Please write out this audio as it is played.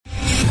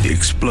The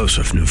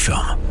explosive new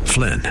film,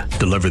 Flynn,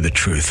 deliver the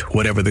truth,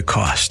 whatever the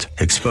cost,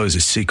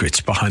 exposes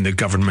secrets behind the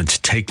government's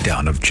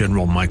takedown of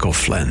General Michael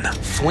Flynn.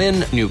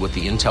 Flynn knew what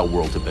the intel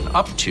world had been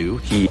up to.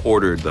 He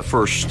ordered the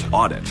first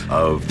audit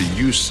of the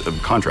use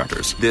of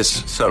contractors.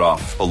 This set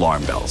off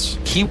alarm bells.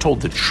 He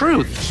told the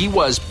truth. He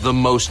was the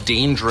most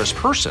dangerous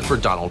person for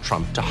Donald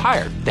Trump to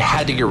hire. They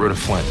had to get rid of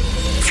Flynn.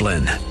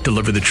 Flynn,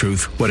 deliver the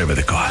truth, whatever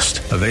the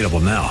cost. Available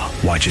now.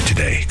 Watch it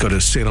today. Go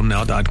to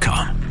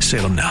salemnow.com.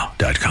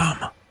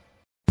 salemnow.com.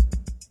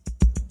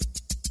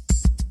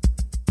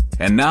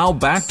 And now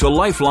back to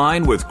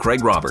Lifeline with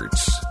Craig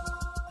Roberts.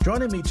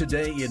 Joining me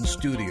today in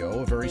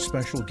studio, a very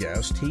special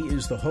guest. He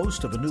is the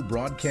host of a new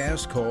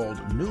broadcast called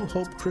New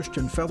Hope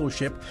Christian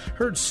Fellowship,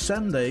 heard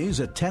Sundays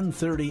at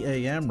 10:30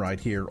 a.m. right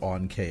here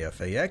on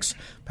KFAX.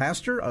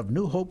 Pastor of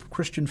New Hope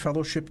Christian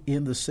Fellowship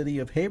in the city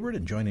of Hayward,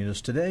 and joining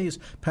us today is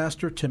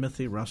Pastor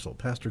Timothy Russell.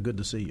 Pastor, good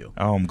to see you.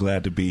 Oh, I'm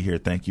glad to be here.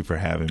 Thank you for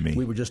having me.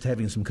 We were just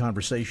having some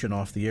conversation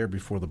off the air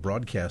before the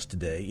broadcast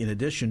today. In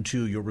addition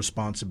to your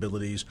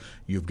responsibilities,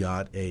 you've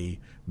got a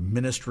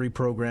ministry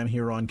program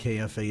here on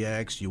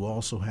KFAX. You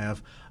also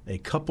have a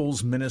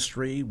couples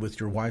ministry with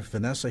your wife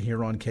Vanessa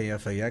here on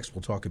KFAX.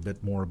 We'll talk a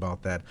bit more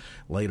about that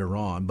later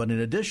on. But in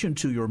addition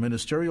to your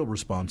ministerial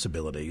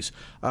responsibilities,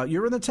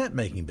 you're in the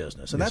tent-making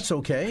business, and yes, that's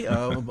okay.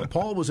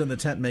 Paul was in the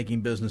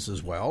tent-making business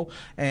as well.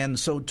 And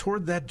so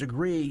toward that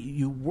degree,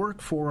 you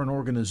work for an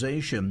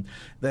organization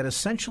that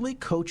essentially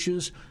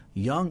coaches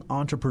young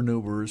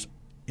entrepreneurs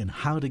in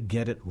how to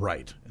get it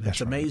right. And it's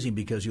amazing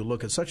because you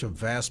look at such a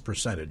vast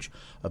percentage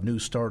of new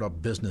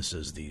startup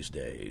businesses these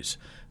days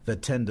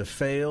that tend to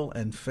fail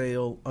and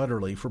fail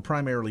utterly for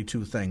primarily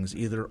two things,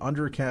 either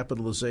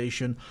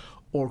undercapitalization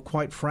or,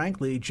 quite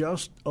frankly,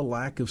 just a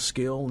lack of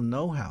skill and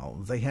know-how.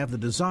 They have the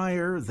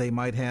desire, they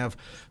might have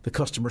the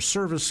customer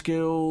service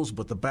skills,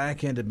 but the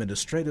back-end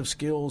administrative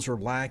skills are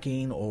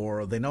lacking,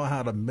 or they know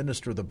how to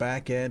minister the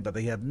back-end, but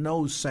they have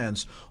no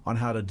sense on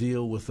how to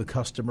deal with the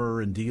customer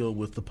and deal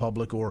with the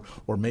public, or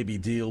maybe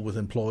deal with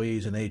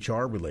employees and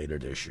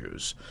HR-related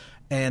issues.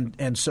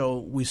 And so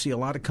we see a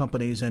lot of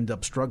companies end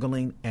up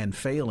struggling and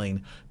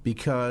failing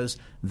because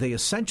they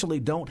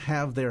essentially don't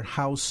have their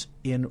house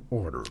in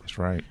order. That's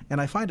right. And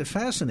I find it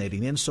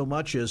fascinating in so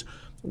much as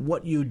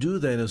what you do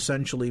then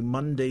essentially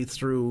Monday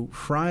through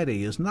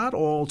Friday is not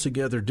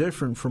altogether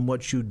different from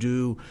what you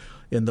do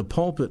in the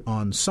pulpit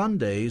on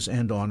Sundays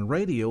and on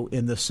radio,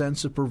 in the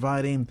sense of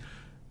providing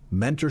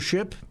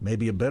mentorship.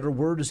 Maybe a better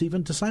word is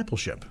even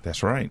discipleship.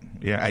 That's right.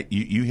 Yeah,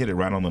 you hit it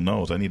right on the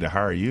nose. I need to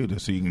hire you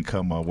so you can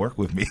come work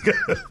with me.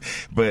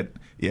 But,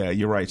 yeah,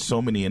 you're right.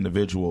 So many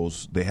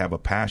individuals, they have a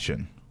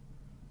passion,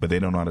 but they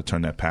don't know how to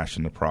turn that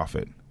passion to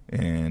profit.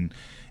 And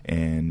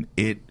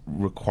it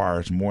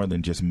requires more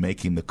than just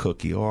making the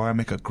cookie. Oh, I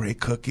make a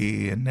great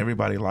cookie and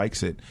everybody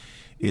likes it.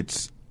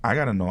 I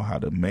got to know how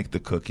to make the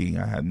cookie.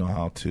 I had to know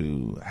how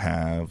to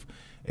have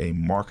a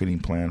marketing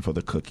plan for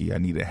the cookie. I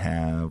need to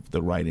have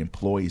the right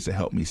employees to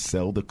help me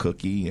sell the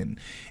cookie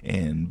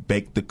and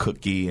bake the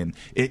cookie. And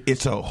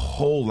it's a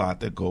whole lot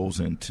that goes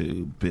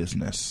into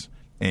business.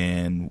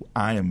 And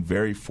I am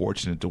very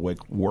fortunate to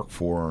work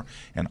for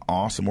an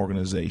awesome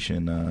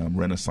organization,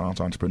 Renaissance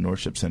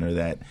Entrepreneurship Center,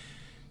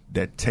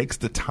 that takes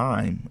the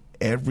time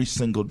every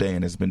single day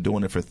and has been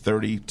doing it for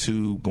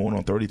 32, going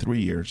on 33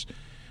 years,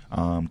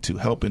 to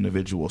help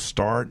individuals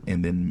start,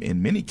 and then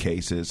in many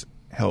cases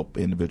help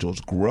individuals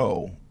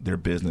grow their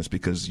business,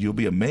 because you'll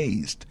be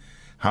amazed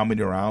how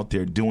many are out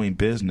there doing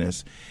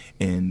business,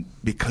 and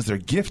because they're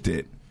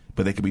gifted,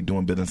 but they could be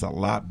doing business a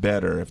lot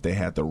better if they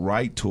had the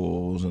right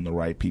tools and the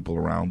right people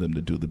around them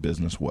to do the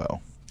business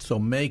well. So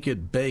make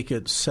it, bake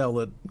it, sell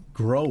it,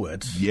 grow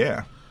it.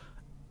 Yeah.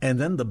 And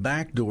then the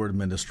backdoor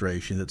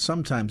administration that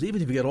sometimes,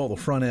 even if you get all the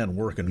front end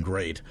working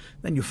great,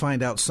 then you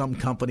find out some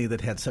company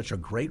that had such a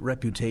great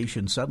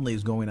reputation suddenly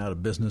is going out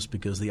of business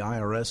because the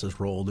IRS has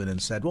rolled in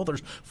and said, well,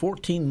 there's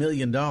 $14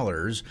 million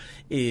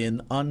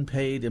in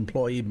unpaid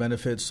employee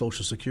benefits,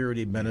 Social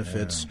Security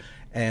benefits,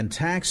 and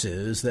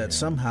taxes that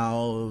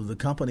somehow the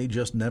company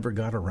just never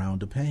got around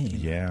to paying.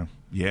 Yeah.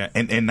 Yeah,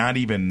 and not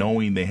even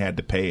knowing they had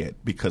to pay it,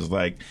 because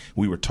like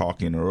we were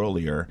talking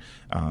earlier,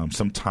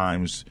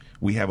 sometimes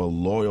we have a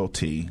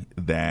loyalty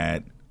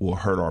that will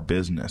hurt our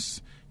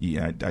business.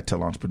 Yeah, I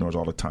tell entrepreneurs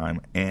all the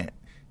time, Aunt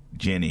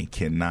Jenny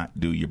cannot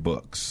do your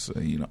books.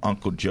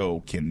 Uncle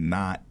Joe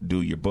cannot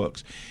do your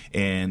books.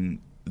 And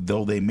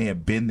though they may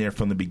have been there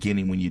from the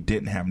beginning when you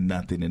didn't have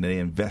nothing and they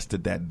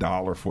invested that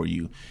dollar for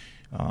you,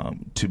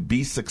 to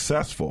be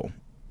successful,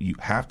 you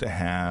have to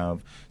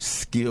have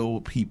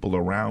skilled people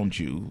around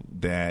you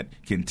that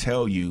can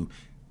tell you,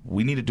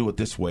 we need to do it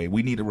this way.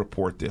 We need to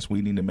report this.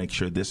 We need to make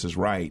sure this is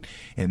right.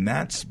 And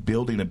that's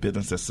building a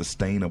business that's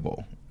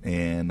sustainable.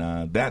 And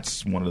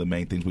that's one of the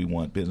main things we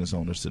want business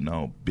owners to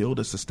know. Build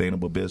a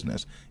sustainable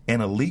business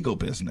and a legal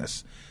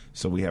business.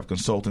 So we have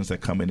consultants that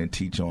come in and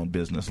teach on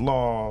business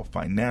law,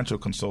 financial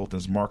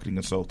consultants, marketing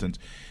consultants,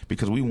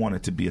 because we want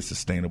it to be a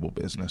sustainable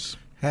business.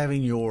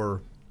 Having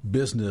your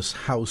business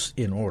house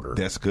in order.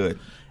 That's good.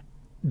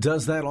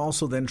 Does that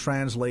also then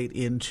translate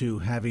into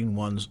having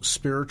one's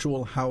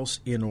spiritual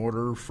house in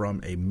order from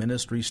a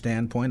ministry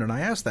standpoint? And I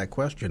ask that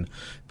question,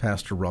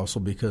 Pastor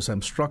Russell, because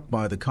I'm struck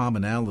by the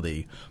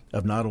commonality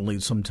of not only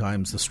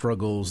sometimes the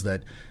struggles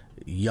that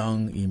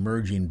young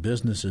emerging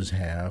businesses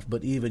have,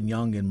 but even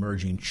young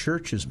emerging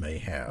churches may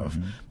have,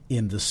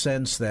 in the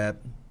sense that,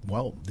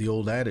 well, the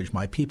old adage,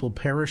 my people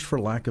perish for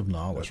lack of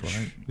knowledge. That's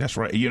right. That's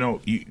right. You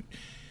know,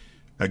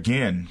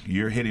 again,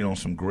 you're hitting on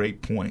some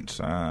great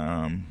points.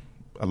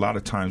 A lot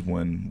of times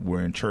when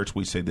we're in church,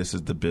 we say this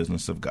is the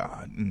business of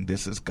God, and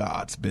this is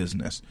God's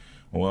business.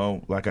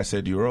 Well, like I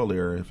said to you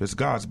earlier, if it's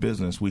God's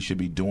business, we should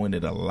be doing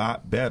it a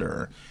lot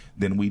better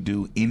than we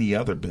do any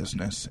other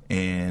business.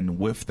 And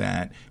with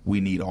that, we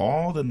need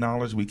all the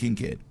knowledge we can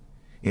get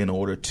in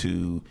order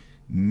to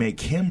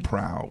make Him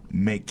proud,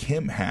 make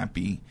Him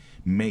happy,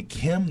 make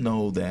Him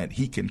know that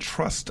He can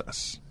trust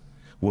us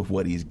with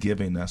what He's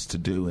giving us to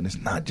do. And it's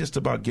not just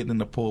about getting in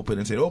the pulpit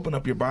and saying, open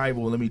up your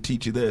Bible and let me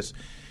teach you this.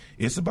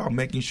 It's about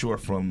making sure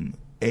from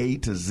A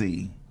to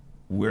Z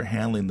we're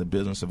handling the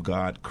business of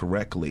God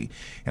correctly.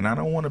 And I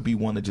don't want to be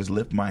one to just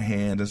lift my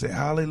hand and say,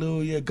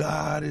 hallelujah,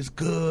 God is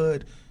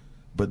good.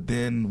 But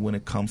then when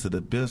it comes to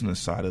the business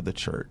side of the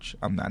church,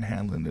 I'm not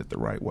handling it the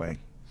right way.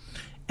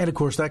 And, of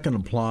course, that can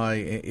apply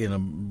in a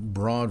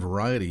broad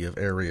variety of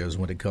areas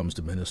when it comes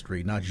to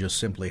ministry, not just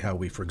simply how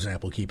we, for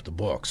example, keep the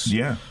books.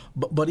 Yeah.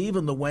 But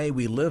even the way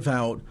we live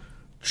out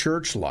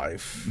church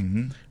life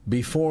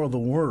before the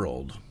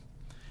world,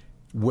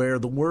 where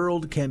the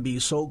world can be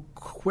so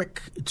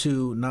quick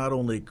to not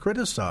only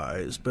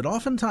criticize, but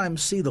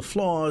oftentimes see the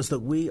flaws that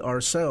we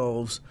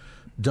ourselves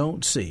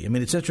don't see. I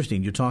mean, it's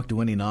interesting. You talk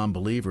to any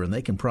non-believer, and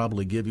they can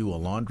probably give you a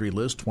laundry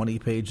list 20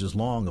 pages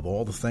long of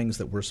all the things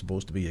that we're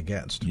supposed to be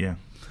against. Yeah.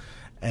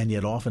 And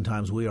yet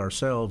oftentimes we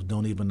ourselves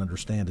don't even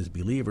understand as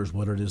believers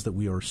what it is that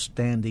we are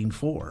standing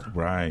for.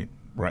 Right.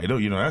 Right.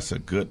 You know, that's a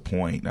good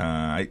point.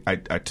 I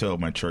tell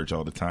my church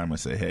all the time, I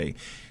say, hey,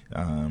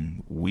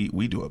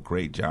 we do a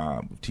great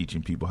job of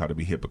teaching people how to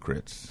be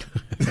hypocrites.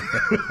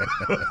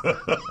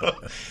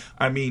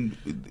 I mean,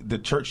 the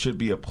church should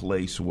be a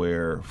place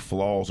where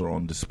flaws are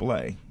on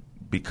display,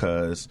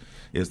 because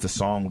it's the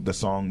song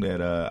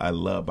that I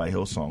love by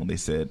Hillsong. They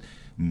said,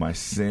 my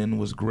sin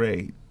was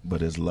great,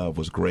 but His love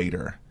was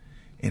greater.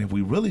 And if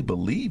we really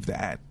believe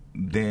that,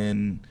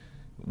 then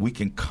we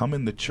can come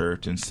in the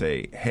church and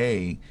say,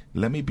 hey,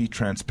 let me be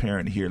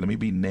transparent here. Let me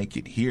be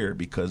naked here,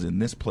 because in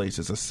this place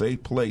is a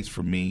safe place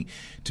for me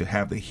to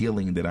have the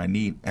healing that I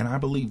need. And I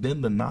believe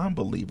then the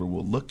non-believer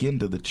will look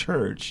into the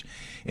church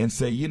and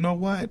say, you know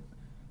what?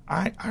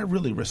 I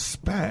really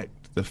respect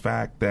the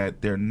fact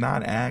that they're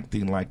not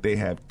acting like they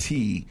have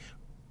tea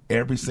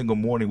every single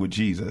morning with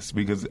Jesus,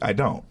 because I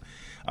don't.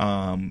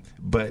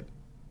 But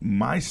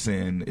my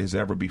sin is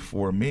ever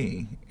before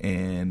me,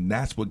 and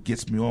that's what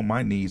gets me on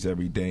my knees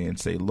every day and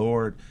say,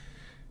 Lord,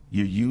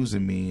 you're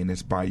using me, and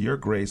it's by your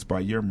grace,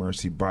 by your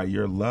mercy, by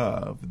your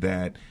love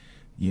that,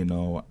 you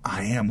know,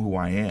 I am who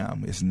I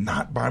am. It's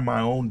not by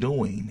my own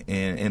doing.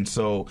 And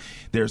so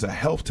there's a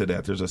health to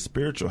that. There's a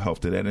spiritual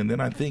health to that. And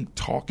then I think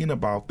talking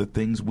about the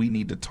things we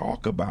need to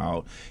talk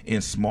about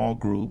in small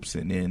groups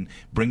and in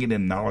bringing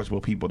in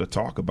knowledgeable people to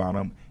talk about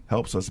them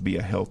helps us be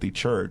a healthy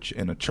church,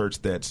 and a church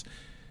that's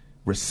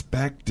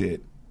respected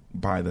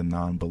by the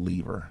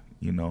non-believer,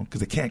 you know,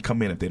 because they can't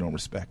come in if they don't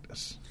respect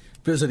us.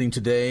 Visiting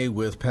today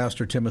with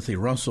Pastor Timothy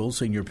Russell,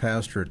 Senior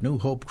Pastor at New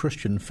Hope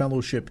Christian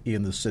Fellowship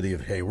in the city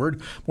of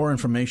Hayward. More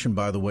information,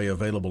 by the way,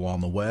 available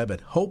on the web at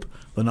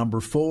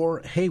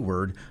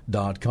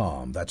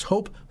hope4hayward.com. That's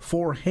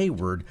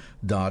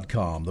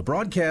hope4hayward.com. The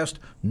broadcast,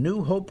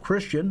 New Hope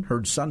Christian,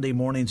 heard Sunday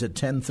mornings at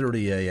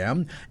 10:30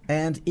 a.m.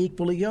 and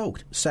Equally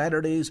Yoked,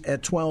 Saturdays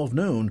at 12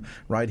 noon,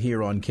 right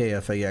here on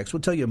KFAX.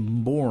 We'll tell you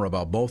more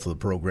about both of the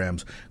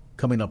programs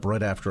coming up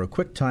right after a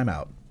quick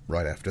timeout,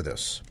 right after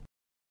this.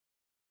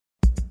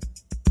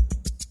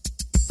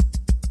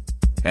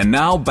 And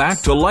now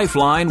back to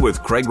Lifeline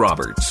with Craig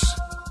Roberts.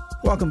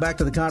 Welcome back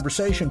to the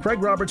conversation.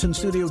 Craig Roberts in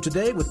studio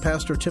today with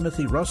Pastor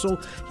Timothy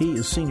Russell. He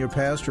is Senior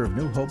Pastor of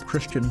New Hope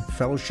Christian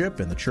Fellowship,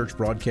 and the church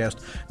broadcast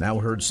now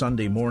heard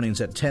Sunday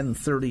mornings at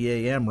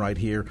 10:30 a.m. right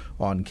here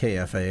on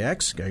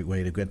KFAX. Great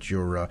way to get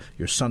your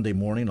Sunday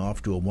morning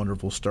off to a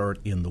wonderful start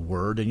in the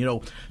Word. And, you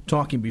know,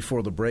 talking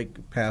before the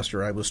break,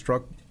 Pastor, I was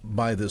struck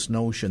by this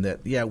notion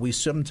that, we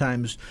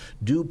sometimes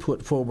do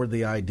put forward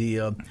the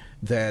idea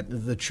that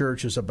the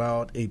church is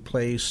about a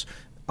place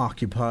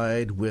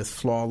occupied with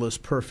flawless,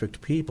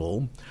 perfect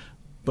people.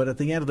 But at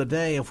the end of the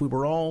day, if we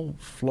were all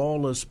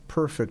flawless,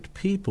 perfect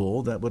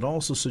people, that would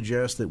also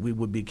suggest that we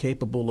would be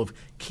capable of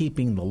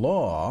keeping the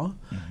law.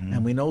 Mm-hmm.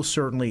 And we know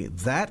certainly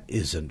that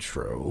isn't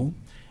true.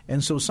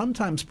 And so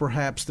sometimes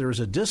perhaps there's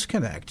a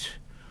disconnect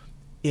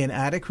in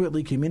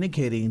adequately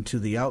communicating to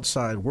the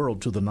outside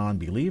world, to the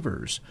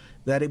non-believers,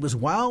 that it was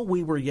while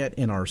we were yet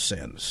in our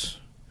sins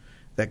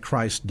that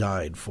Christ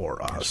died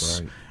for us.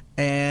 That's right.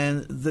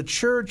 And the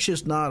church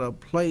is not a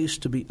place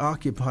to be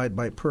occupied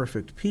by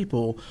perfect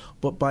people,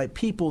 but by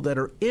people that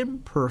are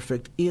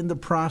imperfect in the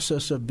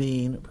process of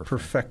being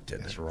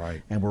perfected. That's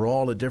right. And we're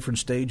all at different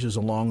stages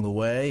along the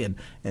way. And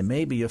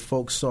maybe if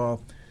folks saw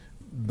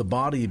the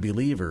body of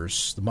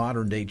believers, the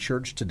modern-day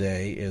church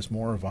today, is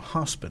more of a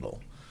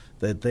hospital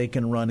that they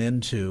can run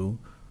into,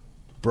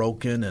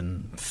 broken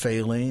and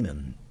failing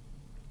and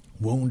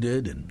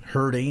wounded and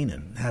hurting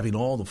and having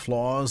all the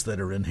flaws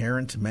that are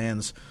inherent to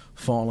man's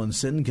fallen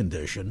sin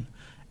condition,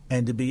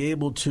 and to be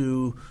able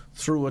to,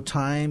 through a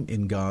time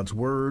in God's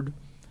Word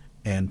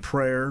and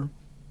prayer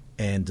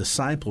and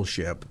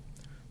discipleship,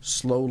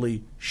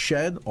 slowly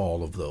shed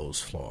all of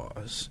those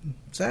flaws.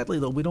 Sadly,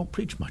 though, we don't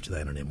preach much of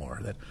that anymore,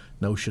 that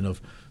notion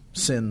of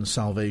sin,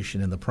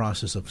 salvation, in the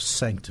process of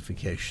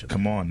sanctification.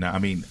 Come on now. I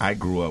mean, I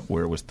grew up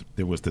where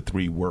there was the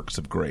three works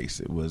of grace.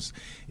 It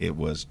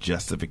was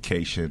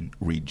justification,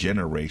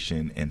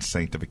 regeneration, and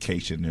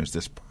sanctification. There's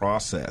this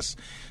process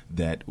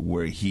that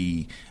where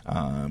he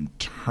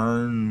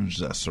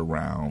turns us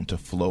around to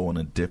flow in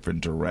a different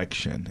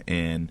direction,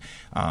 and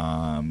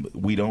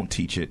we don't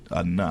teach it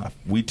enough.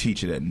 We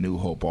teach it at New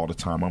Hope all the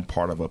time. I'm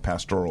part of a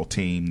pastoral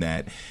team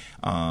that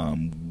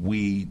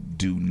we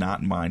do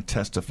not mind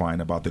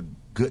testifying about the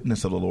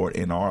goodness of the Lord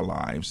in our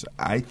lives.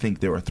 I think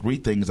there are three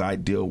things I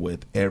deal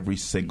with every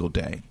single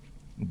day.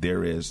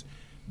 There is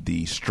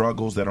the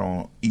struggles that are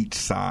on each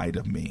side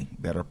of me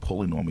that are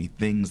pulling on me,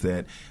 things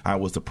that I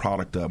was the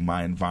product of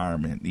my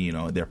environment.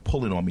 They're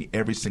pulling on me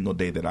every single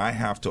day that I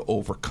have to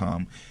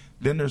overcome.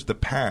 Then there's the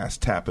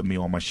past tapping me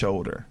on my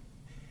shoulder,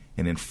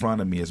 and in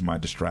front of me is my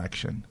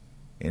distraction.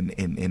 And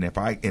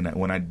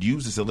when I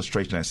use this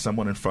illustration as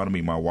someone in front of me,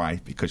 my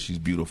wife, because she's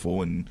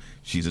beautiful and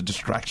she's a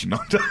distraction.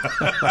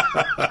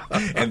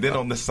 And then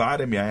on the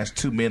side of me, I asked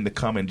two men to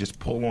come and just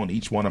pull on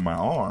each one of my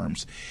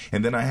arms.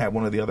 And then I had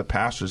one of the other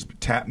pastors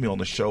tap me on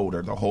the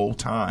shoulder the whole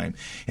time.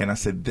 And I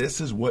said,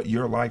 this is what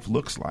your life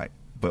looks like.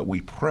 But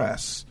we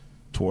press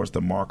towards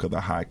the mark of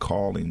the high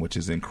calling, which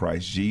is in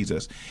Christ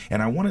Jesus.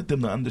 And I wanted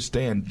them to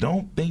understand,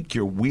 don't think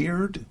you're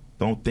weird.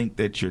 Don't think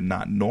that you're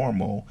not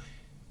normal,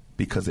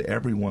 because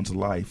everyone's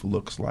life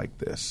looks like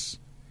this.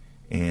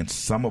 And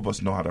some of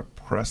us know how to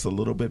press a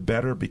little bit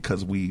better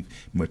because we've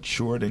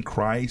matured in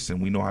Christ,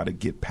 and we know how to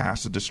get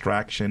past the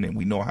distraction, and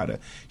we know how to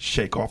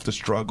shake off the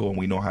struggle, and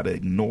we know how to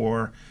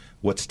ignore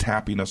what's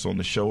tapping us on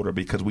the shoulder,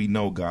 because we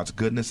know God's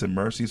goodness and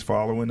mercy is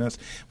following us.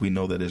 We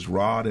know that his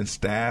rod and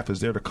staff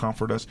is there to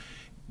comfort us.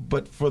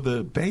 But for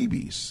the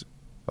babies,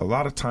 a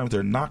lot of times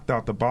they're knocked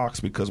out the box,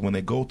 because when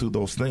they go through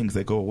those things,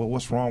 they go, well,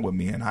 what's wrong with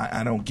me? And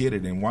I don't get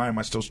it. And why am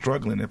I still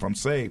struggling if I'm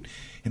saved?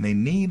 And they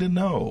need to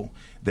know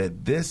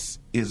that this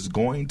is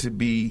going to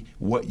be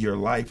what your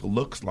life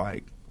looks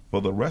like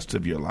for the rest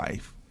of your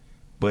life.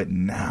 But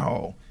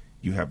now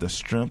you have the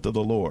strength of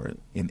the Lord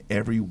in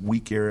every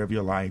weak area of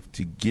your life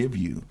to give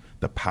you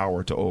the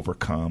power to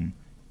overcome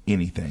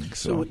anything.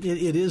 So it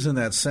is, in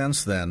that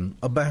sense, then,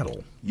 a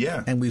battle.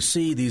 Yeah. And we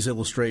see these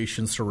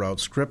illustrations throughout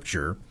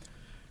Scripture.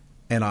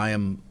 And I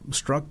am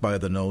struck by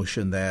the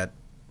notion that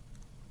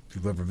if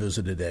you've ever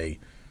visited a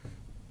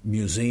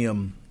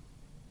museum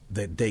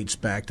that dates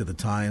back to the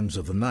times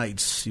of the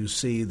knights, you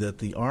see that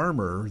the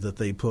armor that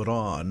they put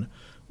on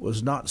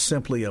was not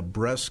simply a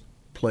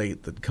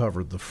breastplate that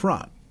covered the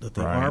front, that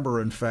the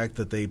armor, in fact,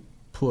 that they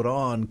put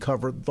on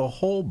covered the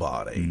whole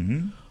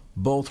body,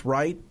 both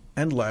right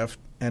and left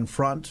and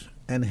front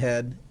and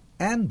head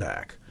and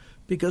back,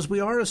 because we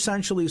are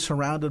essentially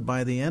surrounded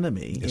by the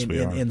enemy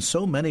in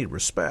so many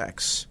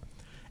respects.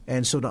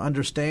 And so to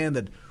understand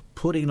that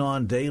putting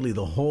on daily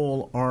the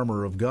whole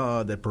armor of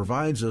God that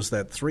provides us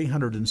that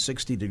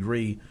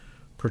 360-degree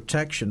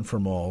protection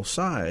from all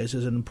sides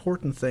is an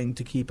important thing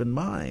to keep in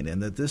mind,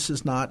 and that this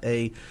is not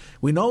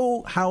we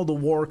know how the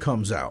war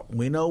comes out.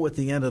 We know at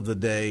the end of the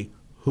day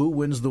who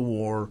wins the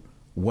war,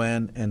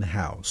 when, and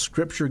how.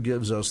 Scripture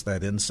gives us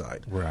that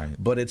insight. Right.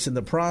 But it's in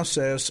the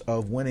process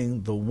of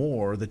winning the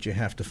war that you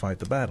have to fight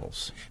the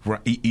battles.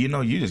 Right.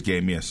 You just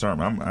gave me a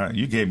sermon.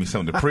 You gave me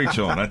something to preach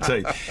on, I tell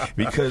you.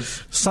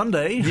 Because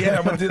Sunday. Yeah,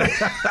 I'm going to do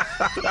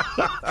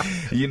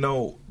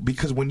that.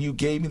 Because when you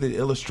gave me the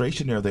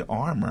illustration there of the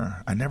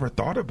armor, I never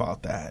thought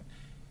about that.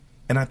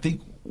 And I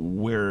think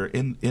where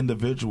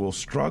individuals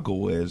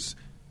struggle is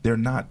they're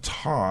not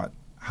taught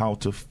how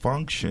to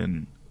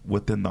function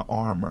within the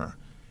armor.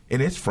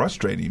 And it's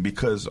frustrating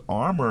because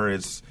armor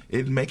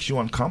it makes you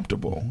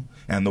uncomfortable.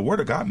 And the Word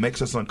of God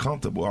makes us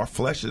uncomfortable. Our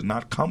flesh is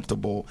not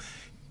comfortable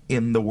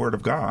in the Word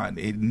of God.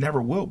 It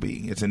never will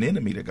be. It's an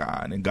enemy to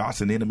God, and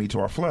God's an enemy to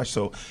our flesh.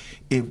 So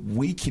if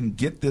we can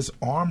get this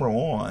armor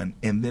on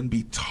and then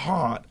be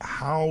taught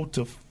how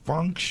to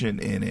function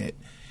in it,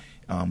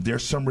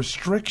 there's some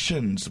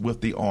restrictions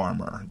with the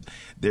armor.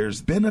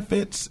 There's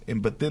benefits,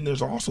 but then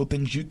there's also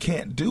things you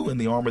can't do in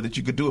the armor that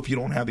you could do if you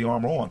don't have the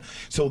armor on.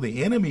 So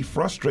the enemy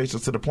frustrates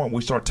us to the point where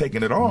we start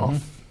taking it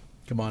off.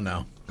 Come on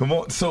now. Come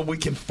on. So we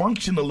can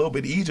function a little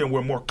bit easier and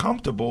we're more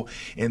comfortable.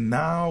 And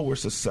now we're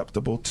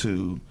susceptible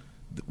to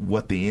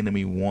what the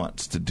enemy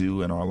wants to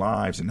do in our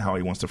lives and how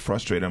he wants to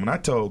frustrate them. And I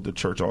tell the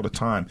church all the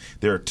time,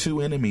 there are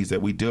two enemies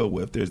that we deal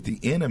with. There's the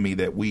enemy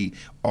that we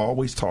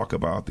always talk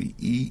about, the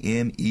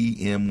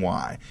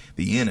E-N-E-M-Y,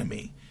 the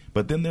enemy.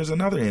 But then there's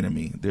another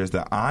enemy. There's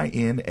the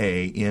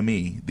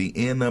I-N-A-M-E, the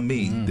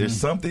enemy. Mm-hmm. There's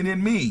something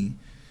in me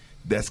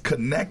that's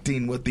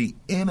connecting with the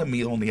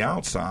enemy on the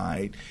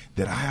outside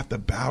that I have to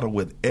battle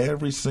with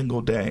every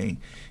single day.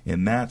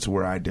 And that's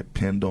where I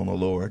depend on the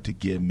Lord to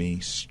give me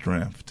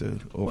strength to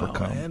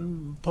overcome. Well,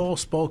 and Paul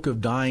spoke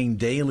of dying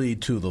daily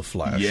to the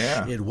flesh.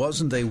 Yeah. It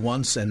wasn't a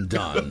once and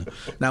done.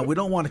 Now, we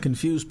don't want to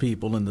confuse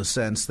people in the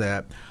sense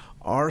that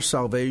our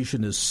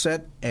salvation is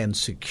set and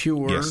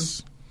secure,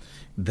 yes,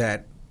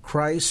 that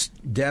Christ's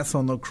death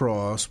on the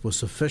cross was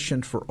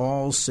sufficient for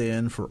all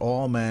sin, for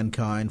all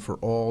mankind, for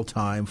all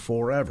time,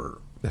 forever.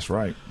 That's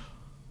right.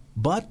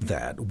 But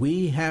that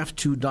we have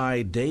to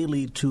die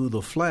daily to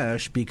the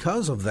flesh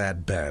because of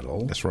that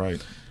battle. That's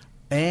right.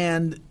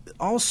 And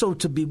also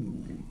to be,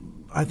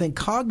 I think,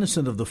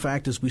 cognizant of the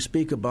fact as we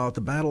speak about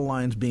the battle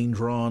lines being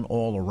drawn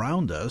all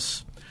around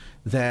us,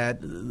 that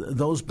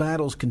those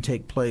battles can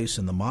take place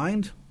in the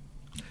mind,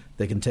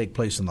 they can take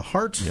place in the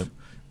heart, yep,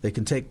 they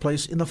can take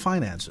place in the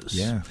finances.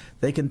 Yeah.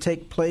 They can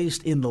take place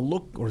in the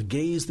look or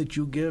gaze that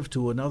you give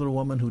to another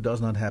woman who does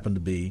not happen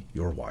to be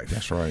your wife.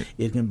 That's right.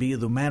 It can be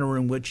the manner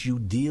in which you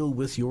deal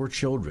with your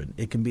children.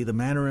 It can be the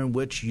manner in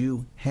which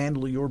you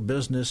handle your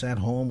business at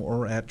home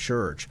or at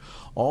church.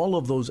 All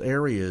of those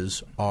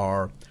areas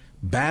are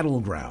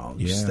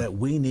battlegrounds that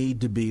we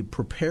need to be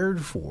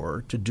prepared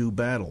for to do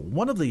battle.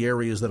 One of the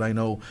areas that I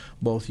know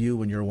both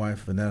you and your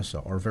wife,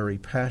 Vanessa, are very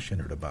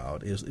passionate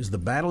about is the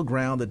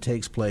battleground that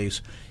takes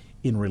place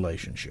in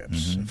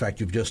relationships. Mm-hmm. In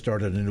fact, you've just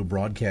started a new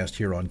broadcast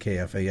here on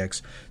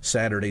KFAX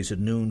Saturdays at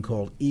noon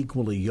called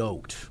Equally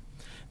Yoked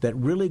that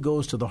really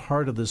goes to the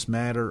heart of this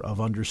matter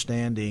of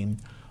understanding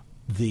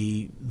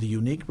the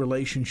unique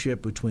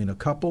relationship between a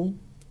couple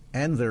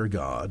and their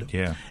God,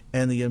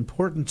 and the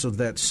importance of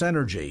that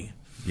synergy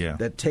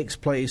that takes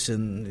place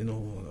in,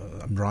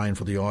 I'm drawing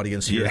for the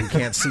audience here who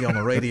can't see on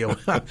the radio,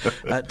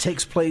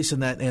 takes place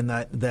in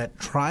that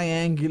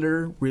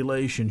triangular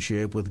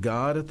relationship with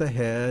God at the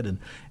head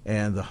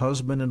and the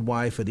husband and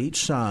wife at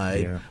each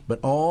side, but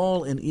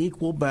all in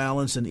equal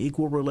balance and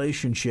equal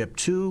relationship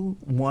to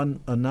one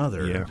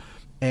another. Yeah.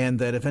 And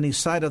that if any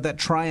side of that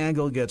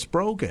triangle gets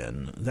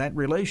broken, that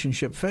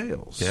relationship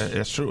fails. Yeah,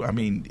 that's true. I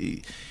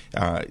mean,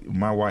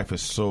 my wife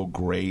is so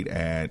great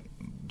at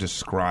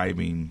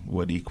describing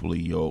what equally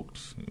yoked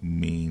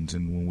means.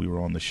 And when we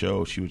were on the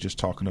show, she was just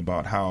talking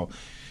about how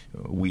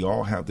we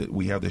all have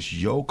this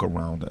yoke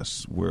around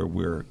us where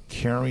we're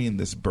carrying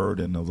this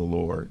burden of the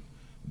Lord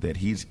that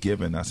He's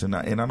given us. And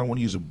I don't want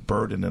to use a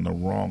burden in the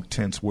wrong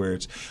tense where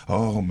it's,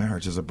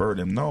 marriage is a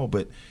burden. No,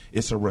 but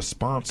it's a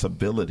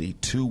responsibility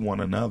to one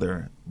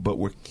another, but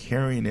we're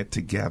carrying it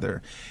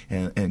together.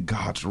 And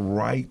God's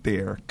right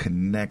there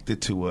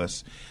connected to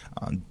us,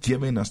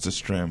 giving us the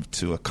strength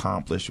to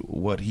accomplish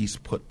what He's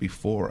put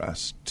before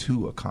us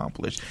to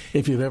accomplish.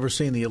 If you've ever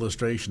seen the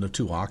illustration of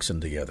two oxen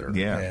together,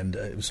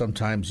 and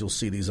sometimes you'll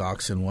see these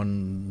oxen,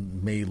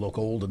 one may look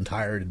old and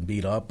tired and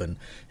beat up and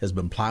has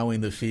been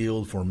plowing the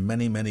field for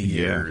many, many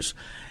years,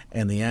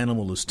 and the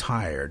animal is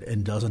tired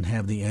and doesn't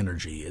have the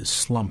energy, is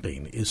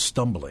slumping, is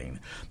stumbling,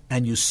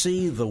 and you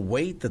see the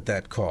weight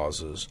that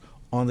causes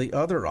on the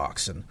other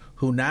oxen,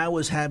 who now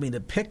is having to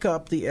pick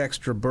up the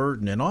extra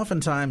burden. And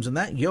oftentimes in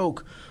that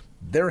yoke,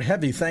 they're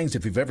heavy things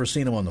if you've ever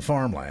seen them on the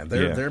farmland.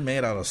 They're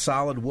made out of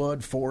solid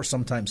wood, 4,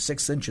 sometimes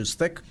 6 inches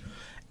thick.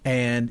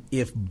 And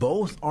if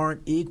both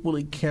aren't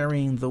equally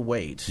carrying the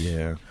weight,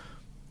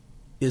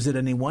 is it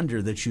any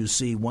wonder that you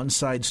see one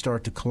side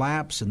start to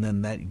collapse, and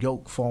then that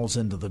yoke falls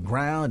into the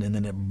ground, and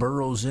then it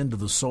burrows into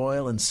the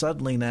soil, and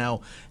suddenly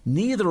now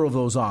neither of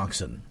those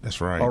oxen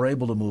are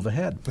able to move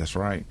ahead. That's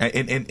right.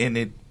 And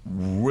it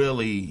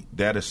really,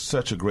 that is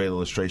such a great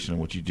illustration of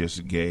what you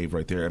just gave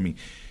right there. I mean,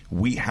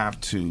 we have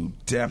to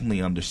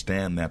definitely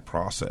understand that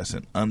process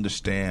and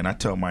understand. I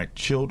tell my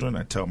children,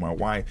 I tell my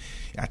wife,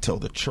 I tell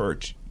the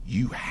church,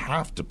 you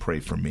have to pray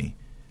for me.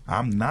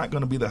 I'm not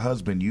going to be the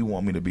husband you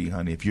want me to be,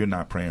 honey, if you're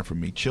not praying for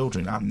me.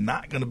 Children, I'm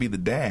not going to be the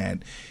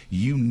dad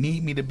you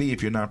need me to be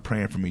if you're not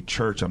praying for me.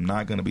 Church, I'm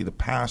not going to be the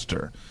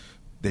pastor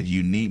that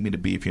you need me to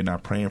be if you're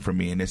not praying for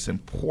me. And it's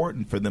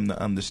important for them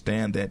to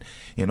understand that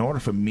in order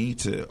for me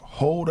to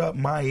hold up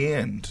my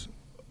end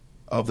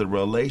of the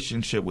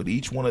relationship with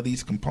each one of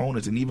these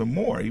components, and even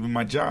more, even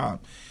my job,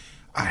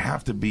 I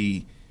have to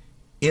be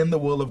in the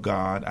will of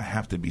God. I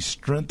have to be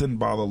strengthened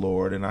by the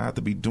Lord, and I have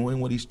to be doing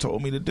what He's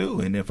told me to do.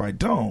 And if I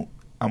don't,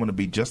 I'm going to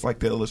be just like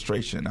the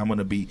illustration. I'm going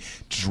to be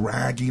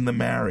dragging the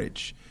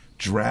marriage,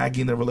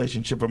 dragging the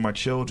relationship with my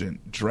children,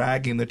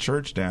 dragging the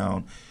church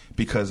down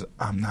because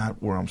I'm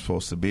not where I'm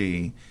supposed to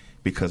be,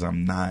 because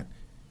I'm not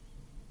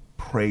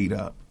prayed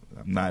up.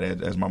 I'm not,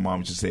 as my mom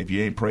used to say, if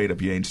you ain't prayed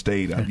up, you ain't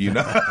stayed up, you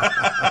know.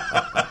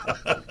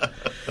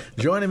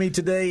 Joining me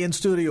today in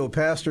studio,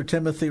 Pastor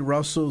Timothy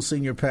Russell,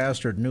 Senior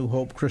Pastor at New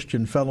Hope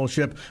Christian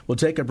Fellowship. We'll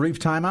take a brief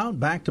time out,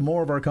 back to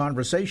more of our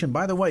conversation.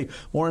 By the way,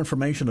 more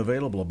information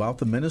available about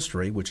the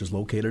ministry, which is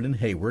located in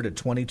Hayward at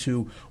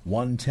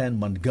 22110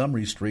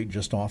 Montgomery Street,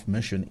 just off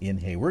Mission in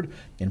Hayward.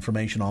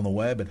 Information on the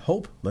web at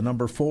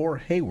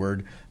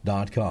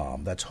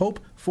hope4hayward.com. That's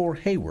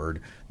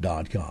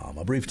hope4hayward.com.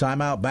 A brief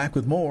time out, back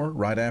with more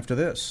right after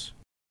this.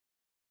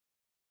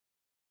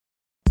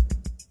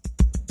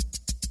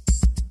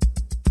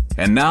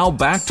 And now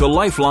back to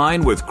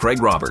Lifeline with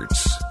Craig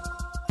Roberts.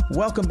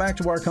 Welcome back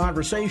to our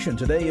conversation.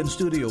 Today in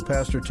studio,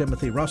 Pastor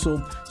Timothy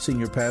Russell,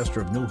 Senior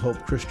Pastor of New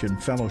Hope Christian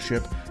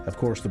Fellowship. Of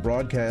course, the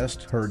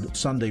broadcast heard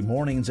Sunday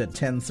mornings at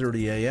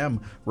 10:30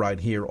 a.m. right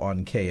here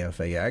on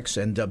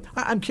KFAX. And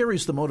I'm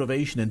curious the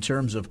motivation in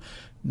terms of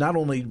not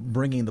only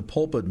bringing the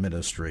pulpit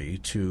ministry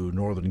to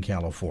Northern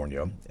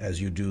California, as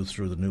you do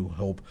through the New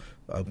Hope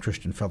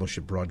Christian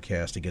Fellowship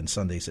broadcast, again,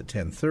 Sundays at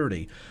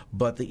 10:30,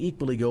 but the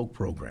Equally Yoked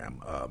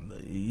program.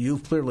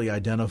 You've clearly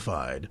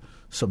identified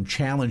some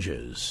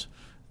challenges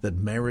that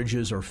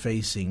marriages are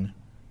facing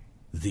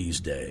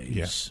these days,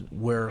 yes,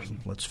 where,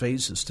 let's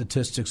face it,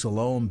 statistics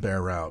alone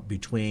bear out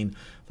between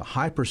the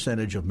high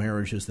percentage of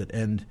marriages that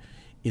end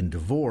in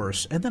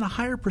divorce and then a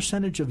higher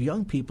percentage of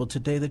young people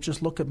today that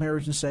just look at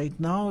marriage and say,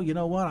 no, you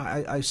know what,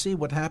 I see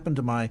what happened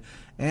to my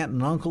aunt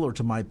and uncle or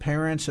to my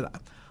parents, and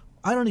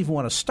I don't even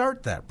want to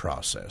start that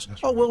process.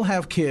 That's right. We'll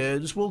have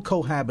kids, we'll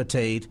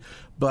cohabitate,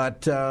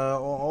 but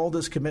all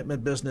this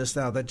commitment business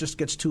now, that just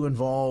gets too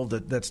involved.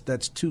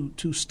 That's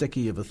too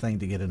sticky of a thing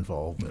to get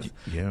involved with.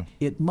 Yeah.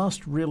 It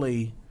must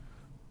really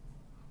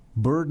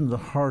burden the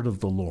heart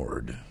of the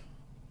Lord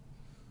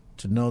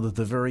to know that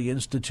the very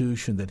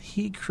institution that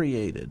He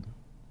created,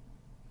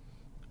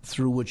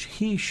 through which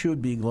He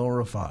should be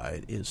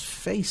glorified, is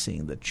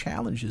facing the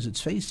challenges it's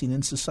facing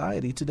in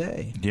society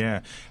today. Yeah.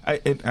 I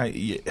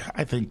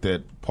think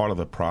that part of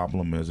the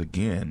problem is,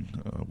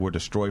 again, we're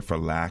destroyed for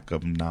lack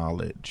of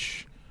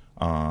knowledge.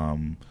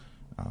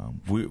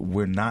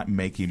 We're not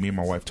making, me and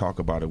my wife talk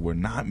about it, we're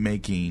not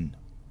making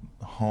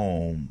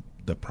home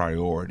the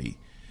priority.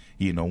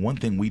 You know, one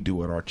thing we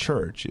do at our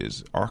church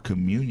is our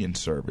communion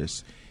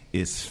service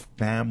is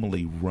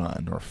family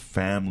run or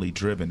family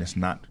driven. It's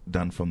not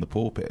done from the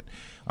pulpit.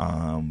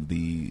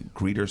 The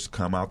greeters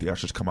come out, the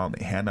ushers come out, and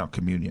they hand out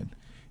communion.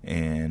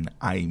 And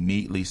I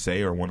immediately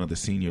say, or one of the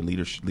senior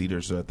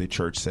leaders at the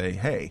church say,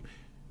 hey,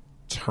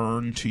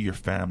 turn to your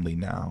family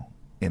now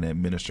and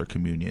administer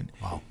communion.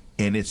 Wow.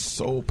 And it's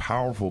so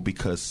powerful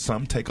because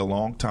some take a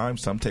long time,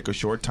 some take a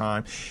short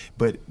time.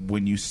 But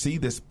when you see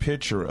this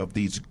picture of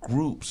these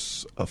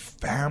groups of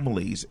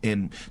families,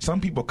 and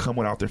some people come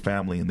without their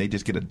family and they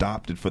just get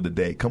adopted for the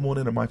day. Come on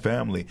into my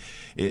family.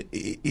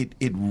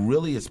 It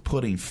really is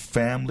putting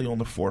family on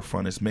the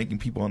forefront. It's making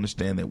people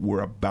understand that we're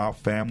about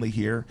family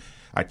here.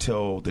 I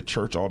tell the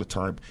church all the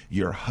time,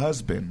 your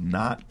husband,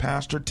 not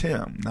Pastor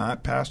Tim,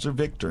 not Pastor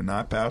Victor,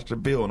 not Pastor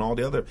Bill, and all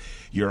the other,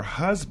 your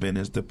husband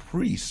is the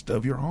priest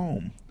of your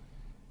home.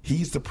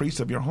 He's the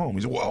priest of your home.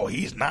 He's, well,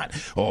 he's not.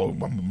 Oh,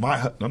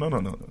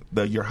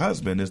 no. Your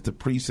husband is the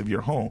priest of your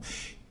home.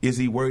 Is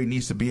he where he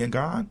needs to be in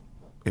God?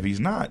 If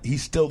he's not,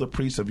 he's still the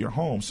priest of your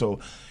home. So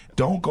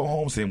don't go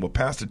home saying, well,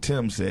 Pastor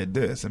Tim said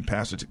this, and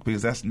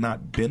because that's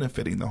not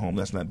benefiting the home.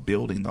 That's not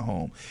building the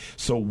home.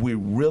 So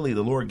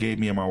the Lord gave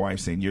me and my wife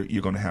saying,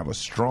 you're going to have a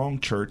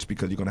strong church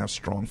because you're going to have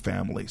strong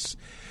families.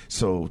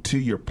 So to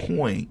your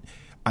point,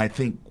 I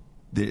think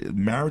the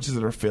marriages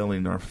that are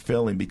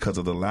failing because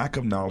of the lack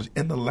of knowledge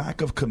and the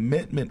lack of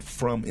commitment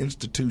from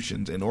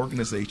institutions and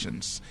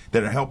organizations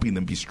that are helping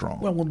them be strong.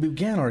 Well, when we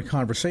began our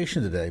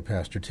conversation today,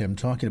 Pastor Tim,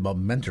 talking about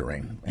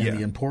mentoring and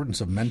the importance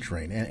of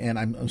mentoring, and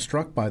I'm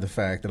struck by the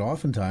fact that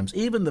oftentimes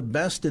even the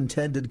best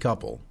intended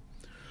couple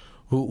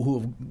who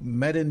have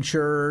met in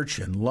church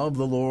and love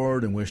the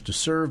Lord and wish to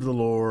serve the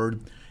Lord,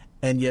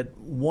 and yet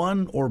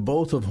one or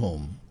both of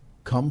whom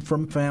come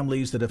from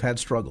families that have had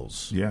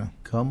struggles. Yeah.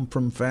 Come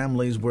from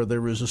families where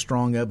there is a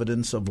strong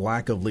evidence of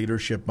lack of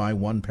leadership by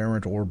one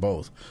parent or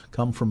both.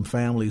 Come from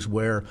families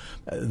where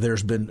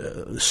there's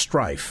been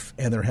strife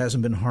and there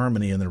hasn't been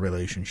harmony in the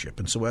relationship.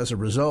 And so as a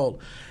result,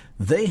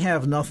 they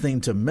have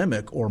nothing to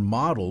mimic or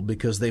model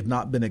because they've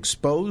not been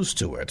exposed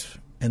to it.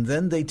 And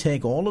then they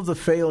take all of the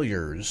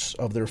failures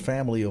of their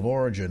family of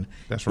origin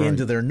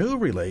into their new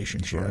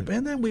relationship. Right.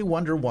 And then we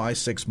wonder why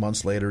 6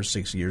 months later,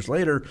 6 years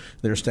later,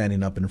 they're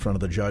standing up in front of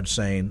the judge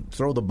saying,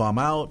 throw the bum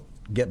out,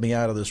 get me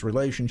out of this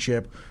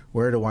relationship.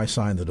 Where do I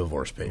sign the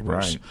divorce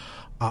papers?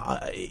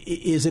 Right.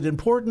 Is it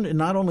important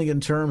not only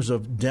in terms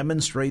of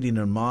demonstrating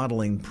and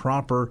modeling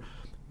proper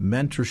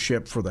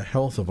mentorship for the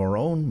health of our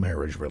own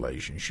marriage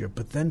relationship,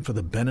 but then for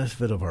the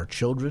benefit of our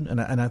children?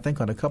 And I think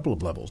on a couple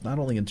of levels, not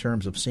only in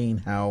terms of seeing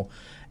how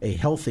a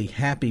healthy,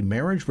 happy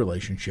marriage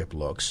relationship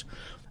looks,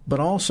 but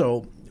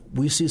also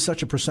we see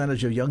such a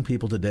percentage of young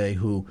people today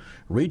who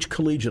reach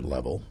collegiate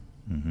level,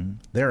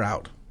 they're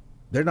out.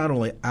 They're not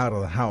only out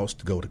of the house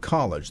to go to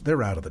college,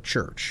 they're out of the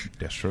church.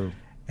 That's true.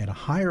 And a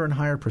higher and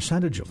higher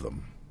percentage of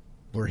them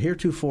where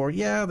heretofore,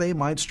 they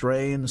might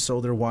stray and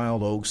sow their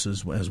wild oats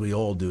as we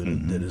all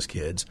did as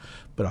kids,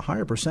 but a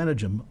higher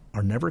percentage of them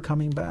are never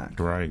coming back.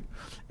 Right.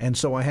 And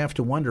so I have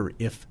to wonder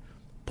if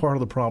part of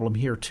the problem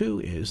here, too,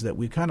 is that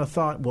we kind of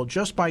thought, well,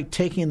 just by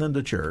taking them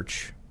to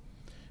church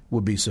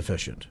would be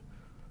sufficient.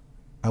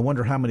 I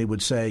wonder how many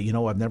would say,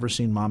 I've never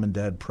seen Mom and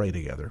Dad pray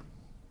together.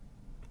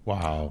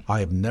 Wow. I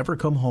have never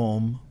come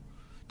home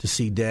to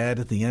see Dad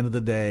at the end of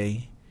the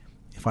day,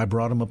 if I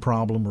brought him a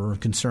problem or a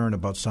concern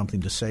about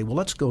something, to say, well,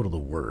 let's go to the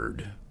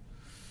Word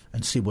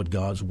and see what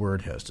God's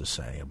Word has to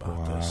say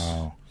about this.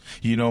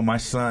 Wow. My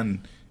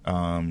son,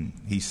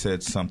 he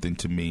said something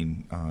to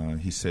me.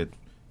 He said,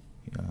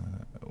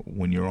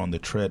 when you're on the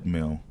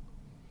treadmill,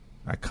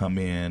 I come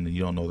in, and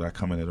you don't know that I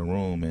come into the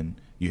room, and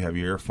you have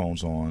your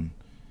earphones on,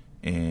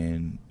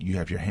 and you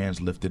have your hands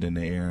lifted in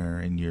the air,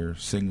 and you're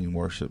singing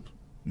worship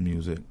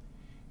music.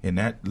 And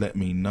that let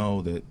me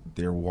know that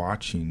they're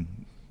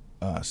watching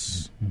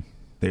us. Mm-hmm.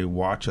 They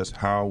watch us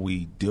how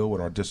we deal with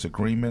our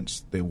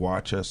disagreements. They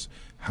watch us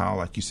how,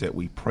 like you said,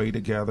 we pray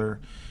together.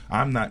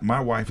 My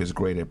wife is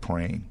great at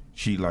praying.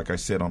 She, like I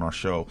said on our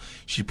show,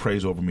 she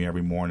prays over me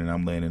every morning.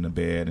 I'm laying in the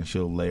bed, and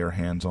she'll lay her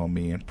hands on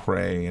me and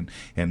pray,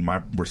 and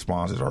my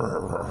response is, hit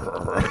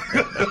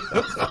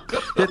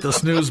the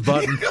snooze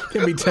button.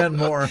 Give me 10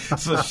 more.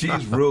 So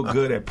she's real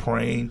good at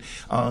praying.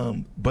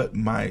 But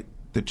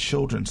the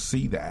children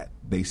see that.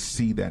 They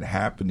see that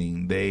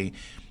happening. They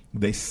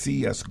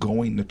see us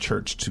going to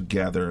church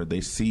together.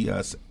 They see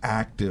us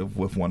active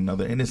with one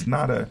another. And it's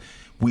not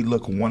we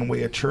look one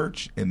way at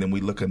church and then we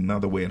look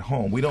another way at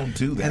home. We don't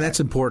do that. And that's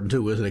important,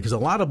 too, isn't it? Because a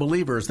lot of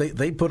believers,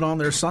 they put on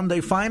their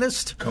Sunday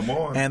finest. Come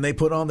on. And they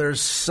put on their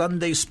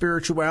Sunday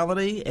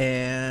spirituality.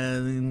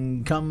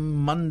 And come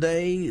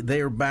Monday, they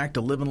are back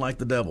to living like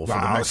the devil for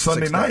the next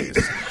Sunday 6 night.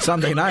 days.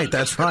 Sunday night,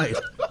 that's right.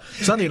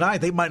 Sunday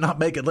night, they might not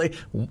make it late.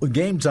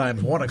 Game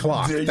time, 1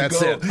 o'clock.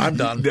 That's go. it. I'm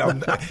done.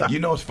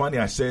 It's funny.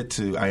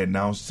 I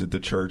announced at the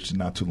church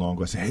not too long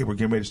ago. I said, hey, we're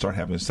getting ready to start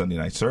having a Sunday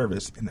night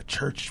service. And the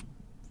church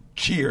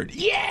cheered,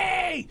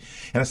 yay!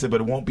 And I said, but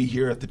it won't be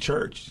here at the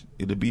church.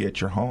 It'll be at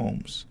your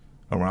homes,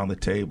 around the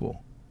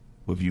table,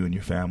 with you and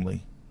your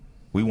family.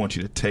 We want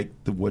you to take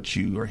what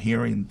you are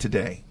hearing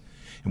today,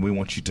 and we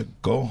want you to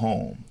go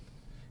home,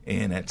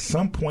 and at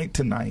some point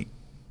tonight,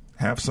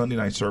 have Sunday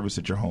night service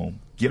at your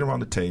home. Get around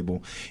the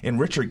table. And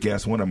Richard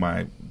Guest, one of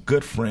my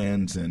good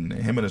friends, and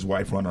him and his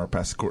wife run our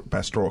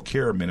pastoral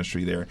care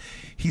ministry there,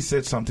 he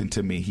said something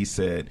to me. He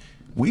said,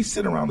 we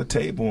sit around the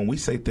table and we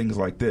say things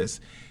like this.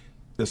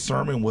 The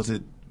sermon, was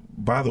it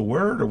by the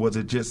word, or was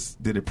it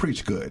just, did it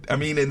preach good? I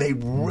mean, and they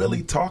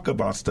really talk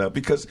about stuff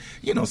because,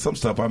 some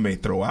stuff I may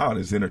throw out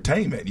as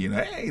entertainment,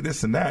 hey,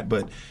 this and that.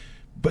 But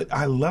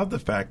I love the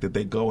fact that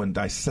they go and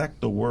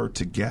dissect the word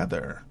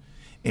together.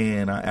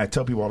 And I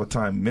tell people all the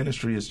time,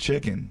 ministry is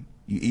chicken.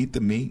 You eat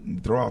the meat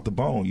and throw out the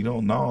bone. You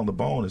don't gnaw on the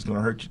bone; it's going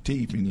to hurt your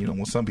teeth. And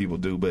what some people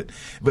do, but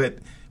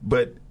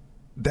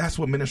that's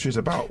what ministry is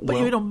about.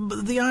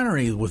 But the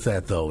irony with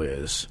that, though,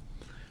 is,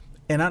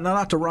 and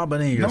not to rob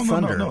any of your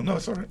thunder. No,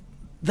 it's all right.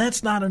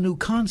 That's not a new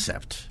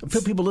concept.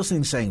 People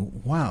listening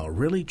saying, "Wow,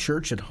 really?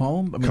 Church at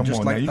home? I mean, come just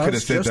on, like now. You us, could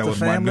have said just that a was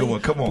family? my new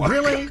one. Come on,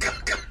 really?"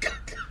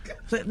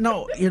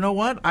 No, you know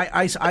what?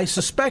 I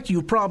suspect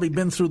you've probably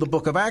been through the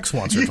book of Acts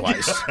once or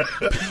twice.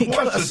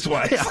 Once or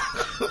twice. Yeah,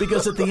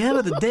 because at the end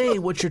of the day,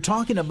 what you're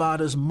talking about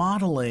is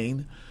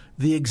modeling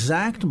the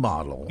exact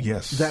model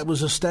that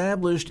was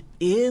established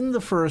in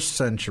the first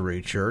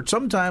century church,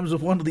 sometimes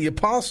with one of the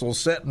apostles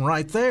sitting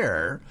right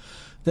there,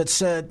 that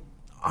said,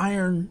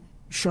 iron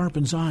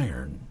sharpens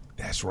iron.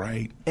 That's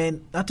right.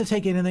 And not to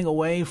take anything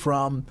away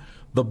from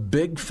the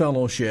big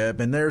fellowship,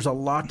 and there's a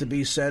lot to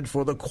be said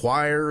for the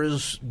choir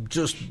is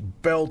just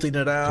belting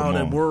it out,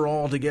 and we're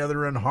all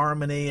together in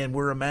harmony, and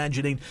we're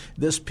imagining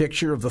this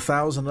picture of the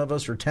 1,000 of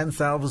us or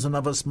 10,000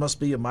 of us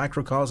must be a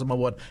microcosm of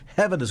what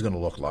heaven is going to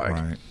look like.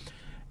 Right.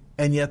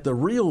 And yet the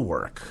real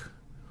work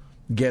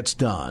gets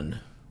done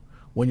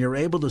when you're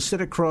able to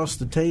sit across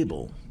the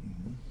table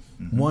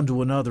one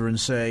to another and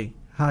say,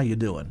 how you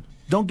doing?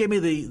 Don't give me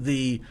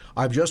the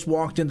I've just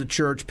walked into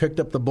church, picked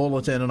up the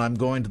bulletin, and I'm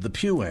going to the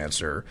pew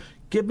answer.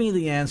 Give me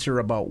the answer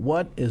about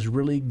what is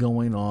really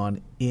going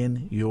on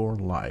in your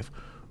life.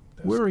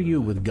 Where are you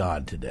with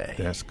God today?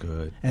 That's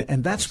good.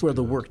 And that's where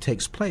the work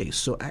takes place.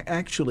 So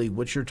actually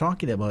what you're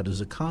talking about is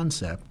a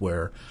concept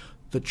where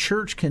the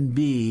church can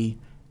be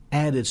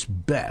at its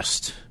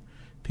best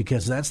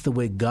because that's the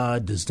way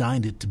God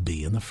designed it to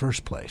be in the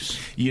first place.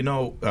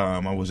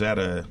 I was at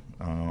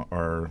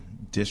our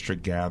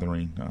district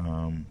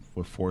gathering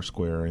with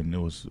Foursquare, and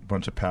there was a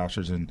bunch of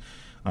pastors, and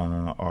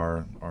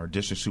our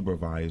district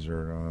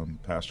supervisor,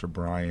 Pastor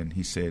Brian,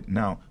 he said,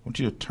 now I want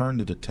you to turn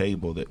to the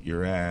table that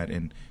you're at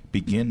and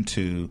begin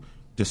to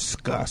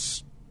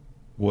discuss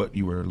what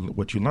you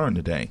learned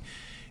today.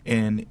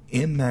 And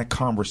in that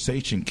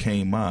conversation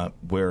came up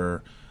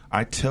where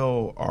I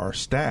tell our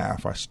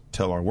staff, I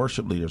tell our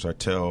worship leaders, I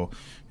tell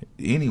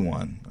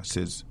anyone, I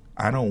says,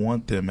 I don't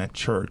want them at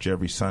church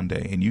every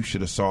Sunday, and you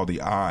should have saw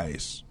the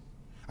eyes.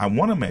 I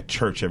want them at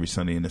church every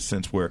Sunday in the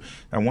sense where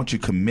I want you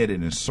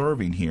committed and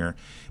serving here.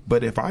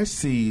 But if I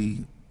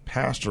see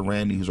Pastor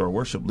Randy, who's our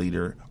worship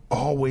leader,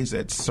 always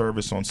at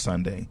service on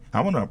Sunday,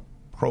 I want to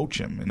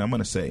approach him and I'm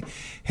going to say,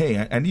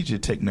 hey, I need you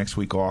to take next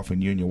week off,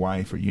 and you and your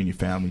wife or you and your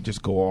family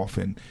just go off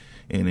and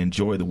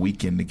enjoy the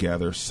weekend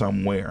together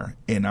somewhere.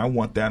 And I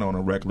want that on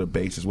a regular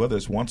basis, whether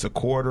it's once a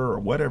quarter or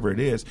whatever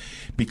it is,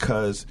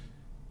 because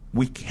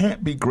we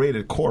can't be great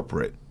at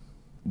corporate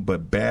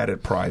but bad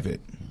at private.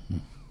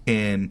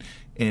 And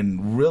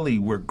really,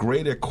 we're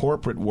great at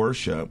corporate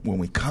worship when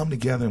we come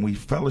together and we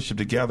fellowship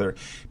together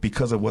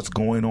because of what's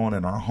going on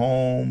in our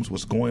homes,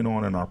 what's going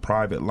on in our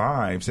private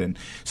lives. And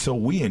so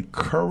we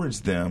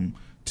encourage them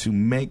to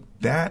make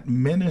that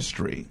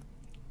ministry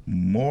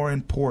more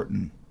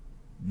important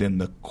than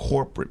the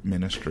corporate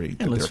ministry.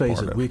 And let's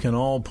face it, we can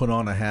all put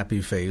on a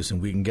happy face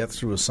and we can get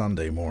through a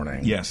Sunday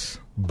morning. Yes.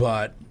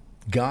 But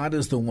God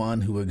is the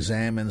one who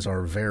examines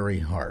our very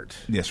heart.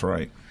 That's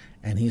right.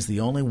 And he's the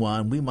only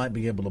one. We might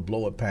be able to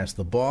blow it past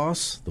the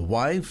boss, the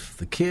wife,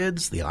 the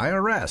kids, the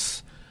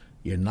IRS.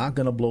 You're not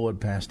going to blow it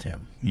past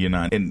him. You're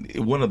not. And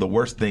one of the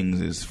worst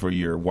things is for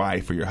your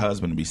wife or your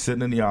husband to be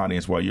sitting in the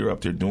audience while you're up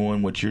there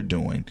doing what you're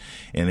doing,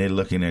 and they're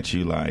looking at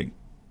you like,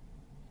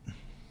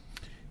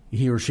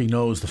 he or she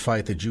knows the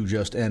fight that you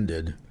just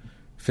ended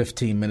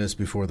 15 minutes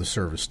before the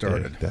service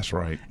started. Yeah, that's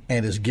right.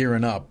 And is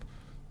gearing up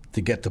to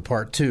get to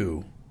part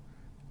 2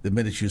 the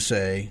minute you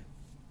say,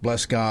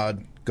 bless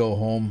God, go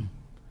home,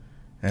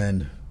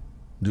 and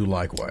do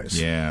likewise.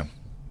 Yeah.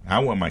 I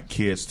want my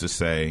kids to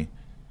say,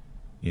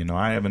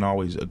 I haven't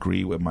always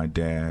agreed with my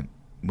dad,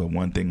 but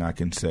one thing I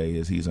can say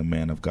is he's a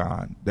man of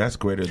God. That's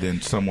greater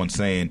than someone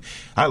saying,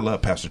 I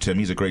love Pastor Tim,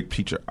 he's a great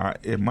teacher.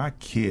 If my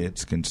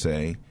kids can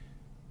say,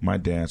 my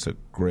dad's a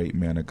great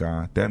man of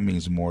God, that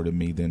means more to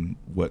me than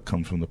what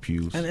comes from the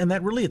pews. And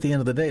that really, at the end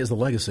of the day, is the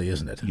legacy,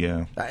 isn't it?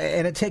 Yeah.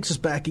 And it takes us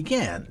back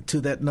again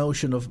to that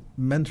notion of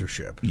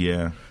mentorship.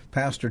 Yeah.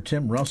 Pastor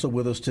Tim Russell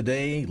with us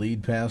today,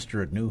 lead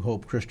pastor at New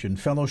Hope Christian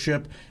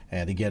Fellowship.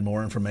 And again,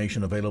 more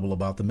information available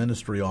about the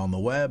ministry on the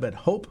web at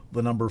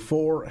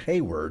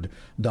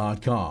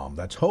hope4hayward.com.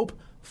 That's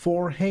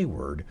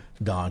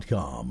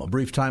hope4hayward.com. A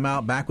brief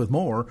timeout, back with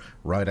more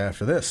right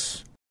after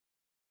this.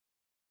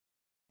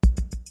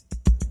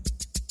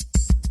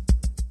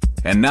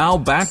 And now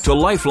back to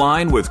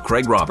Lifeline with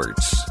Craig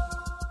Roberts.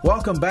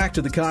 Welcome back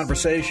to the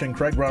conversation.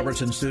 Craig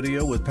Roberts in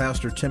studio with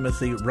Pastor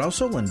Timothy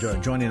Russell, and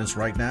joining us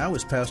right now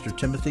is Pastor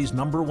Timothy's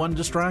number one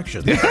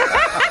distraction.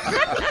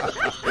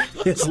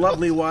 His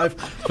lovely wife,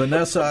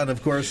 Vanessa, and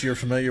of course you're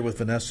familiar with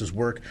Vanessa's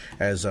work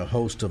as a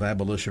host of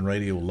Abolition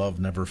Radio, Love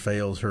Never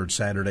Fails, heard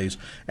Saturdays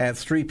at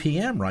 3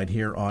 p.m. right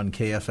here on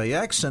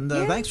KFAX, and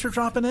thanks for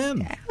dropping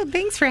in. Oh,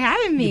 thanks for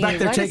having me. You back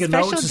there what taking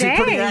notes? Is he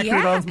pretty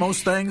accurate on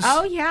most things?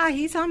 Oh, yeah,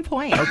 he's on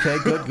point. Okay,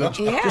 good.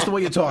 Yeah. Just the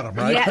way you taught him,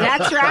 right? Yeah,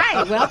 that's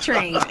right. Well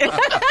trained.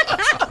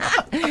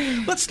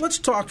 Let's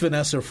talk,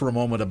 Vanessa, for a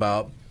moment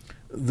about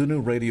the new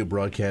radio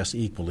broadcast,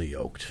 Equally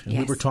Yoked. And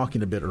yes. We were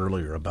talking a bit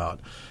earlier about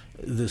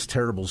this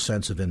terrible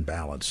sense of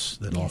imbalance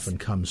that yes. often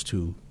comes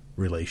to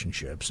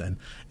relationships and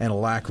a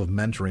lack of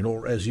mentoring.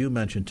 Or, as you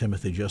mentioned,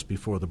 Timothy, just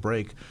before the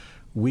break,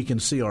 we can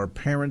see our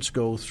parents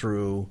go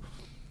through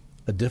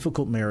a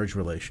difficult marriage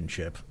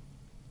relationship.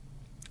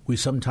 We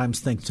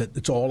sometimes think that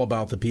it's all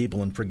about the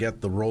people and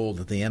forget the role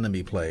that the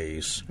enemy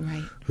plays,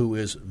 right. who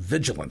is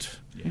vigilant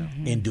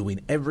in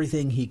doing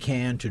everything he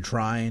can to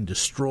try and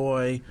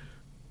destroy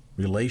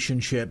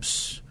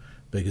relationships,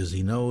 because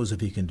he knows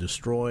if he can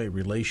destroy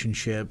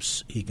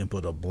relationships, he can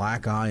put a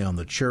black eye on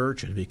the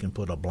church. And if he can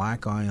put a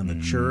black eye on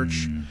the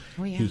church,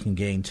 he can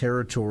gain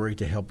territory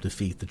to help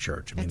defeat the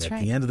church. I mean, That's at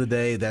right. the end of the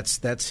day,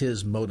 that's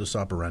his modus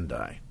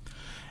operandi.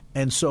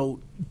 And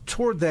so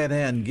toward that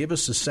end, give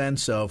us a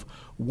sense of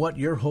what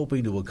you're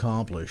hoping to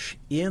accomplish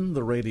in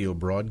the radio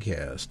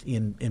broadcast,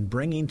 in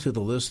bringing to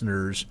the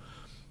listeners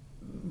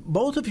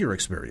both of your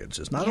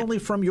experiences, not only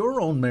from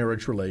your own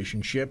marriage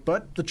relationship,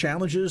 but the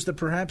challenges that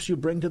perhaps you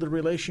bring to the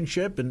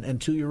relationship and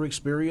to your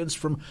experience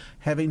from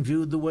having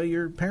viewed the way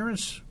your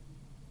parents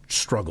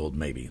struggled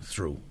maybe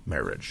through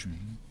marriage.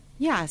 Mm-hmm.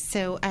 Yeah,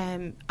 so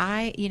when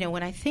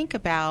I think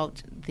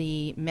about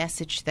the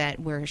message that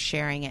we're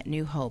sharing at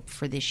New Hope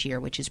for this year,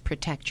 which is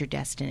Protect Your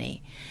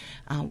Destiny,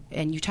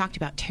 and you talked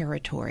about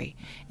territory.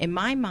 In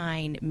my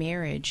mind,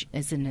 marriage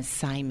is an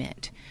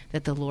assignment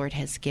that the Lord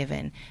has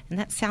given, and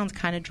that sounds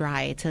kind of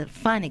dry. It's a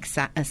fun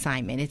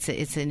assignment.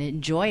 It's an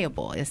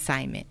enjoyable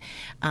assignment,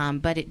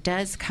 but it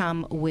does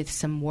come with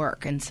some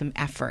work and some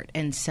effort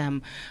and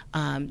some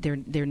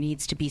there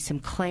needs to be some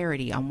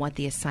clarity on what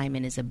the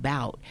assignment is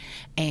about,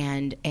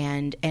 and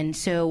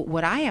so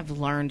what I have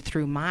learned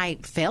through my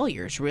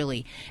failures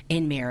really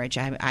in marriage,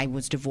 I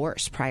was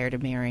divorced prior to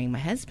marrying my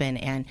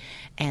husband, and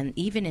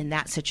even in that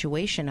that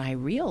situation, I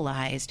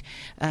realized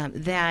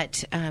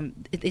that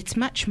it's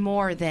much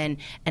more than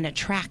an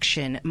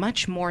attraction,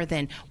 much more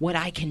than what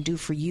I can do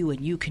for you and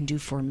you can do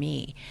for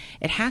me.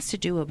 It has to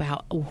do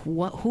about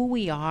who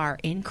we are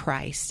in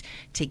Christ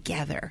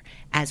together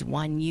as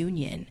one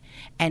union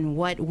and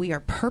what we are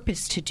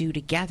purposed to do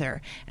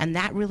together. And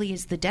that really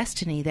is the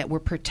destiny that we're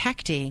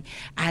protecting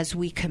as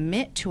we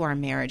commit to our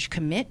marriage,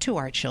 commit to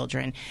our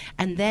children,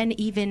 and then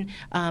even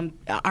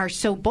are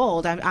so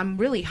bold. I'm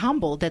really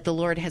humbled that the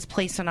Lord has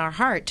placed on our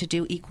heart to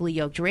do Equally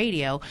Yoked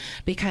Radio,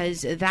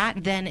 because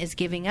that then is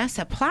giving us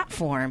a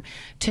platform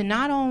to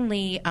not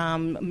only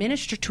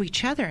minister to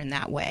each other in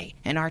that way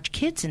and our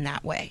kids in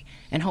that way,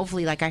 and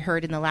hopefully, like I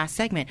heard in the last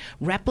segment,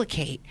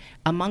 replicate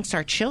amongst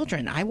our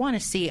children. I want to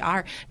see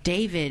our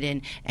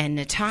David and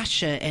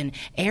Natasha and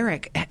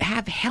Eric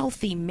have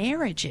healthy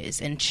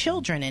marriages and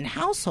children and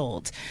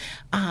households.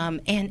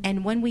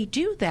 And when we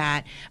do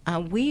that,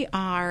 we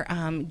are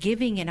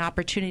giving an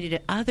opportunity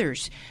to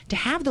others to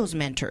have those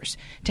mentors,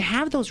 to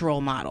have those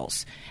role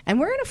models. And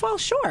we're going to fall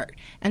short.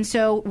 And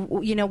so,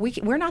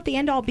 we're not the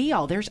end-all,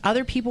 be-all. There's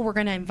other people we're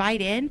going to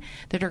invite in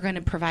that are going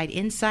to provide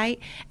insight.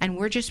 And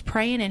we're just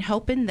praying and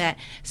hoping that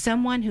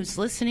someone who's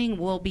listening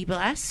will be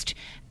blessed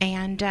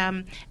and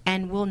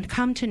will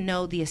come to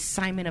know the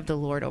assignment of the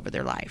Lord over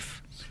their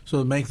life. So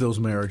to make those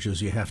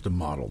marriages, you have to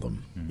model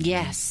them.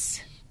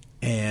 Yes.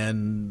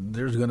 And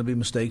there's going to be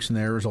mistakes and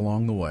errors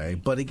along the way.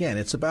 But again,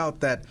 it's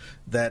about that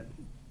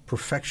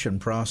perfection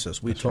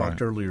process. We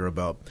talked earlier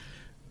about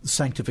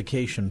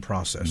sanctification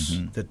process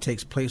that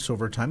takes place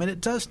over time. And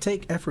it does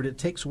take effort. It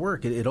takes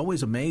work. It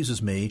always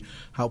amazes me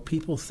how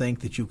people think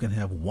that you can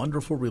have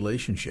wonderful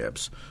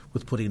relationships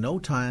with putting no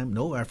time,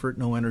 no effort,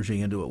 no energy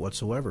into it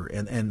whatsoever.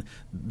 And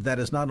that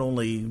is not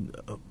only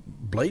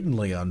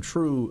blatantly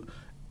untrue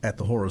at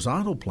the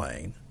horizontal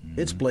plane,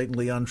 it's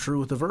blatantly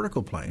untrue at the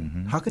vertical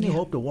plane. How can you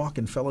hope to walk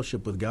in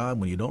fellowship with God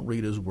when you don't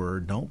read His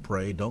Word, don't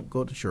pray, don't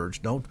go to church,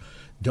 don't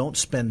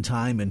spend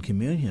time in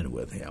communion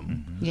with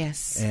Him?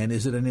 Yes. And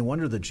is it any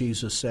wonder that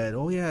Jesus said,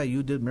 "Oh yeah,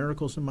 you did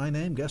miracles in my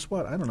name. Guess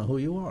what? I don't know who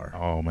you are."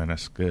 Oh man,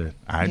 that's good.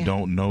 I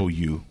don't know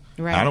you.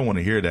 Right. I don't want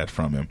to hear that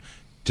from Him.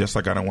 Just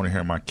like I don't want to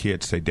hear my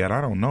kids say, "Dad,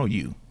 I don't know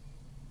you,"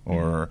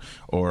 or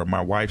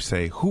my wife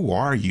say, "Who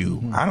are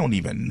you? I don't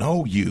even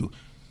know you."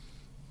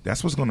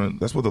 That's what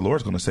the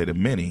Lord's going to say to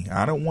many.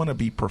 I don't want to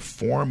be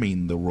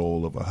performing the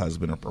role of a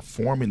husband or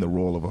performing the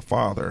role of a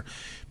father,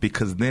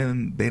 because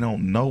then they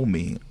don't know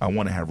me. I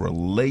want to have a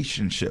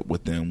relationship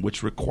with them,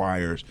 which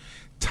requires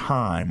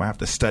time. I have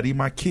to study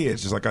my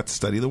kids just like I have to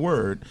study the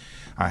Word.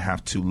 I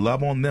have to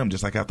love on them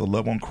just like I have to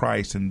love on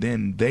Christ, and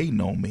then they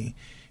know me.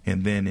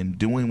 And then in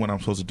doing what I'm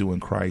supposed to do in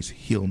Christ,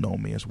 He'll know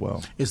me as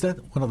well. Is that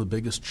one of the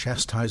biggest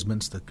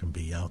chastisements that can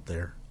be out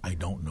there? I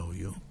don't know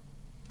you.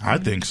 I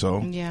think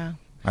so. Yeah.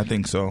 I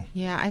think so.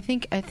 Yeah, I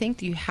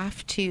think you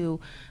have to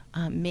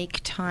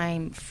make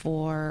time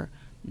for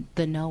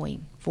the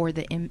knowing, for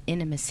the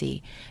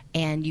intimacy,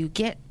 and you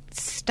get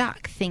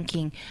stuck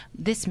thinking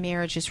this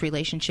marriage, this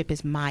relationship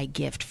is my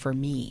gift for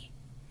me,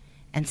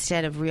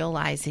 instead of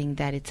realizing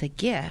that it's a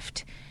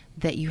gift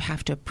that you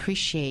have to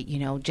appreciate,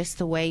 just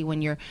the way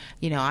when you're,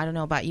 I don't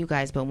know about you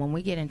guys, but when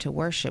we get into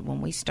worship,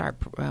 when we start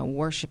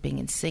worshiping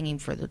and singing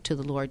to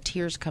the Lord,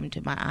 tears come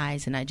to my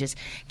eyes, and I just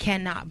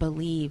cannot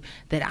believe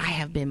that I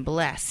have been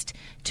blessed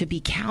to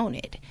be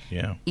counted,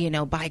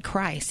 by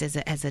Christ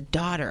as a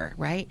daughter,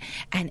 right?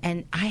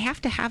 And I have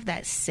to have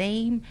that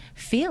same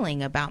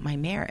feeling about my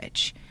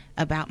marriage,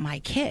 about my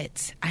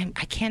kids.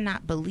 I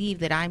cannot believe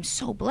that I'm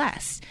so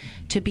blessed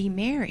to be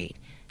married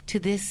to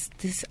this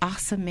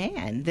awesome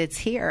man that's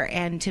here,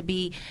 and to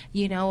be,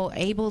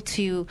 able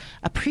to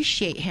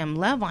appreciate him,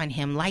 love on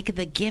him like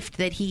the gift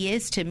that he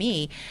is to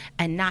me,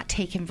 and not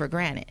take him for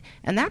granted.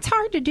 And that's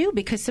hard to do,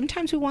 because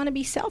sometimes we want to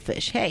be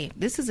selfish. Hey,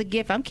 this is a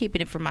gift. I'm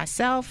keeping it for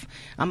myself.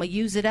 I'm going to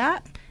use it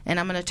up, and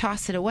I'm going to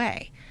toss it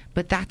away.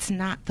 But that's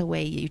not the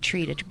way you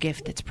treat a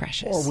gift that's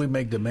precious. Or we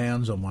make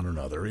demands on one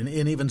another, and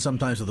even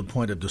sometimes to the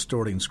point of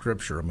distorting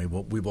Scripture. I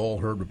mean, we've all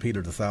heard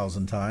repeated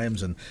 1,000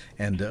 times, and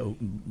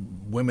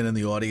women in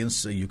the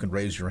audience, you can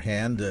raise your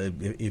hand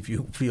if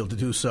you feel to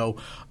do so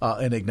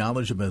in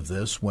acknowledgement of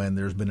this, when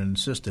there's been an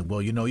insistent,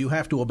 well, you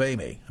have to obey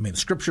me. I mean,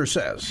 Scripture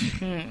says.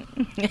 And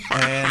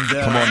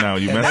come on now,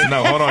 you messing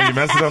up. Hold on, you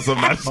messing up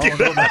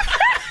something.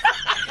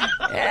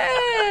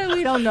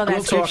 We don't know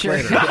that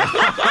Scripture.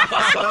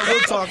 We'll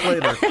talk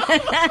later.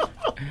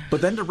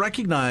 But then to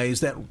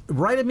recognize that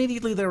right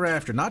immediately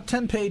thereafter, not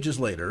 10 pages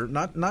later,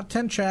 not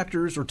 10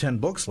 chapters or 10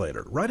 books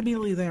later, right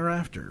immediately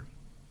thereafter,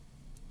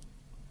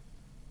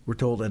 we're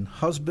told, and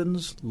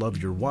husbands, love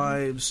your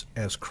wives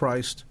as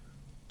Christ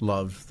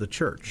loved the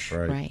church.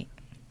 Right.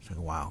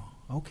 So, wow,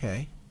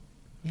 okay.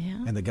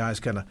 Yeah. And the guy's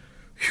kind of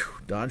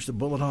dodged the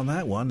bullet on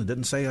that one and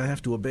didn't say I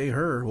have to obey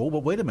her. Well,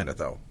 but wait a minute,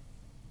 though.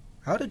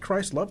 How did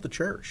Christ love the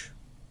church?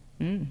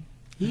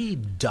 He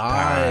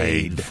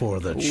died for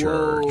the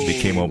church. He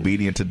became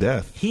obedient to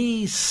death.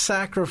 He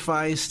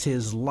sacrificed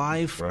his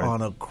life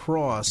on a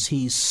cross.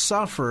 He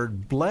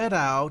suffered, bled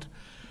out,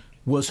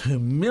 was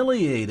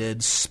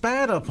humiliated,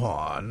 spat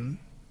upon.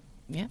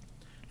 Yeah.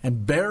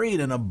 and buried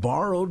in a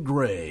borrowed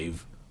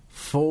grave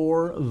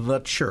for the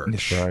church.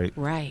 That's right.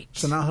 Right.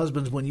 So now,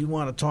 husbands, when you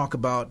want to talk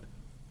about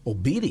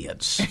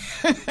obedience,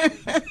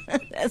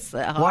 That's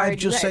the hard why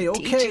just say,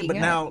 okay, teaching, but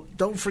huh? now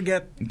don't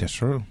forget That's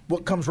true.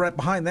 what comes right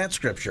behind that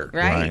scripture.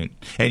 Right.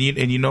 And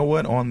you know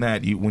what? On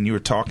that, when you were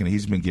talking,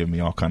 he's been giving me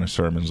all kind of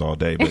sermons all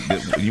day. But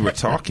when you were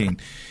talking,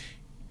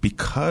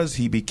 because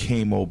he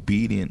became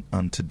obedient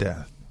unto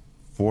death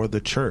for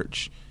the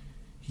church,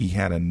 he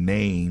had a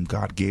name.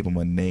 God gave him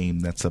a name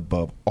that's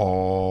above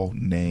all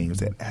names.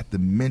 That at the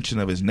mention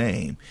of his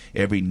name,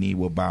 every knee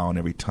will bow and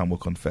every tongue will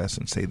confess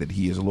and say that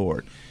he is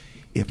Lord.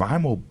 If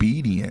I'm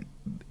obedient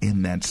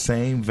in that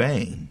same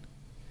vein,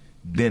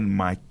 then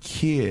my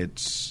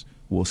kids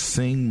will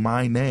sing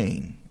my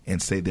name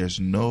and say there's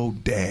no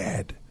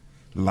dad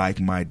like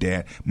my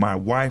dad. My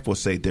wife will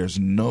say there's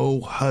no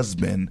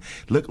husband.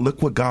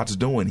 Look what God's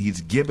doing.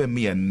 He's given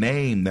me a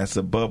name that's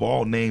above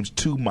all names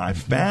to my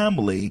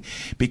family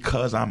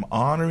because I'm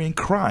honoring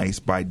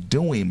Christ by,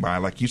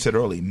 like you said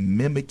earlier,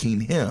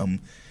 mimicking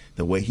him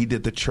the way he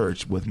did the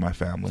church with my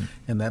family.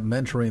 And that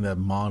mentoring, that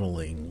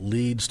modeling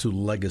leads to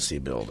legacy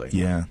building.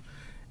 Yeah.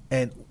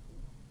 And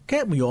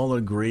can't we all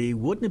agree,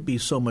 wouldn't it be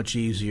so much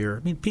easier? I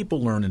mean, people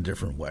learn in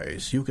different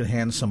ways. You can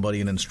hand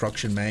somebody an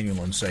instruction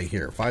manual and say,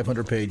 here,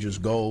 500 pages,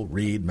 go,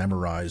 read,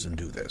 memorize, and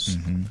do this.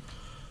 Mm-hmm.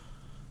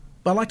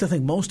 But I like to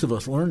think most of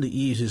us learn the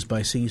easiest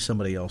by seeing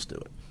somebody else do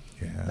it.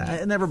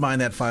 Yeah. Never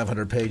mind that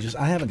 500 pages.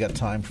 I haven't got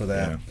time for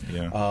that.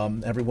 Yeah.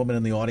 Every woman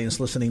in the audience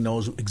listening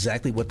knows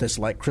exactly what that's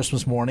like.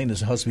 Christmas morning,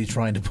 his husband's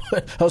trying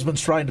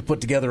to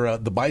put together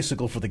the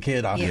bicycle for the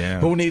kid.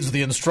 Yeah. Who needs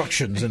the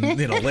instructions? And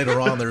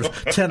later on, there's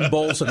 10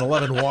 bolts and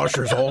 11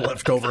 washers all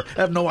left over. I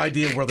have no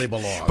idea where they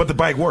belong. But the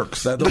bike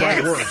works. The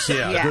bike works.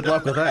 Yeah. Good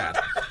luck with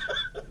that.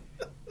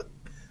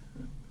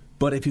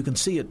 But if you can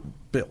see it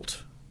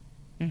built,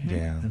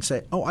 and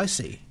say, "Oh, I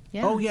see.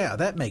 Yeah. Oh, yeah,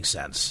 that makes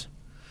sense,"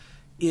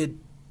 it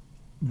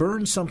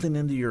burns something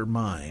into your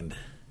mind,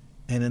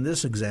 and in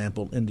this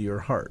example, into your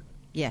heart.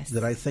 Yes.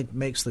 That I think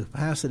makes the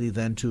capacity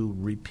then to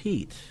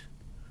repeat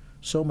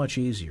so much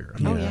easier.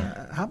 I mean,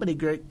 how many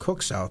great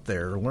cooks out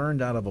there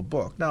learned out of a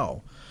book?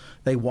 No.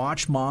 They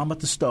watched Mom at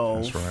the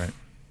stove. That's right.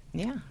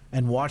 Yeah.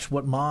 And watched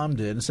what Mom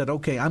did and said,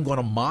 okay, I'm going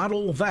to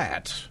model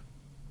that.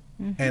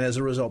 And as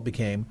a result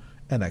became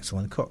an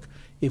excellent cook.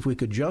 If we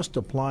could just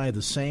apply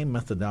the same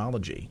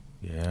methodology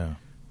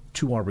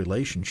to our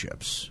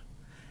relationships,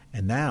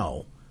 and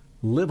now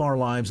live our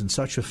lives in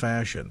such a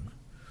fashion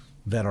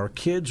that our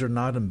kids are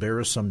not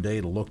embarrassed someday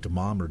to look to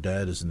Mom or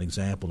Dad as an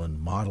example in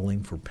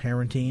modeling for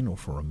parenting or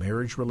for a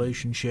marriage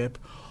relationship,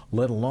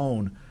 let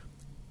alone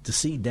to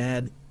see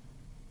Dad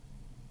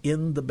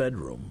in the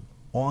bedroom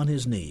on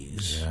his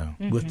knees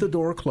with the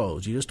door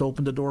closed. You just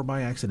opened the door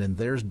by accident, and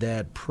there's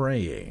Dad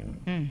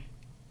praying.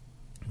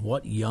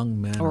 What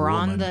young men or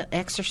women, on the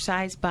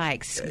exercise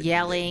bikes,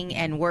 yelling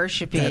and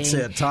worshiping. That's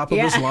it. Top of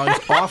his lungs,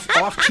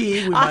 off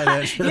key. We might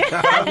add.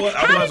 I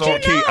was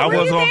on key. I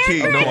was on key.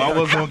 No, I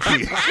was on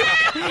key.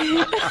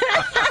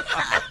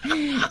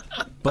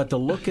 But to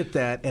look at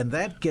that, and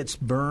that gets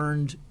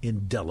burned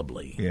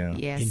indelibly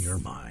Yes. in your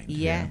mind.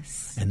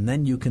 Yes. And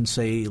then you can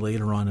say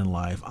later on in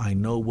life, I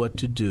know what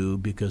to do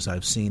because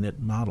I've seen it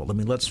modeled. I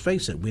mean, let's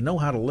face it. We know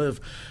how to live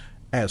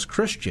as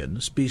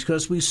Christians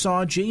because we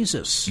saw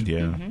Jesus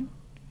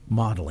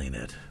modeling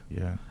it.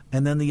 Yeah.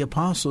 And then the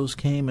apostles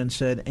came and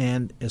said,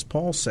 and as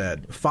Paul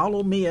said,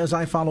 follow me as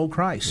I follow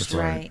Christ. That's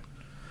right.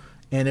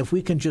 And if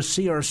we can just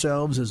see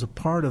ourselves as a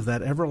part of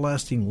that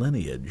everlasting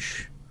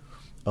lineage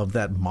of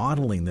that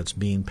modeling that's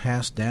being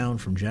passed down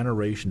from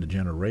generation to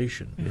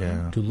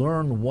generation, to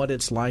learn what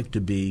it's like to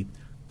be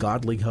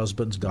godly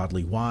husbands,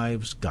 godly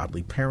wives,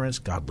 godly parents,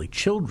 godly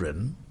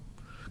children,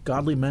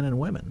 godly men and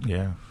women.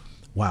 Yeah.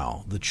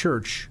 Wow, the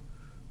church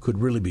could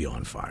really be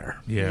on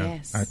fire. Yeah,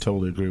 Yes. I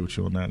totally agree with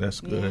you on that.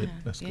 That's good. Yeah,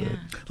 That's yeah. good.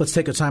 Let's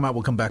take a time out.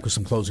 We'll come back with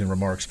some closing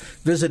remarks.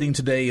 Visiting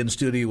today in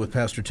studio with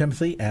Pastor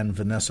Timothy and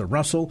Vanessa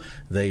Russell.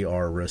 They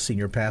are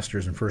senior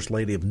pastors and First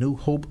Lady of New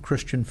Hope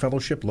Christian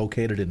Fellowship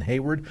located in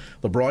Hayward.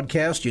 The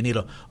broadcast, you need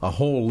a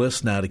whole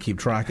list now to keep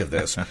track of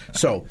this.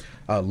 So,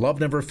 Love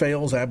Never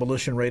Fails,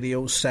 Abolition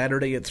Radio,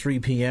 Saturday at 3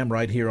 p.m.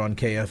 right here on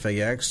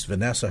KFAX.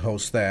 Vanessa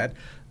hosts that.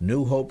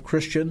 New Hope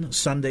Christian,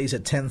 Sundays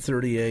at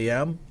 10:30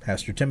 a.m.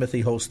 Pastor Timothy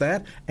hosts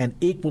that. And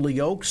Equally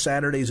Yoked,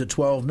 Saturdays at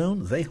 12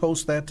 noon. They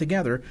host that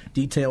together.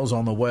 Details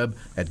on the web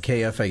at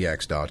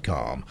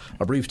KFAX.com.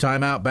 A brief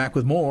time out. Back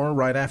with more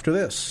right after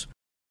this.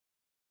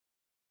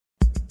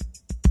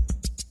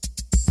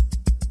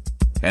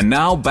 And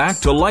now back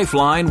to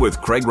Lifeline with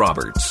Craig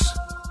Roberts.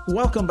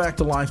 Welcome back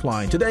to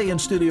Lifeline. Today in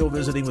studio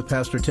visiting with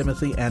Pastor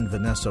Timothy and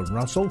Vanessa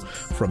Russell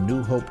from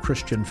New Hope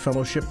Christian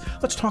Fellowship.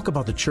 Let's talk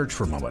about the church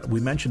for a moment. We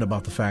mentioned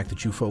about the fact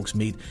that you folks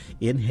meet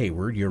in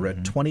Hayward. You're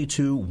at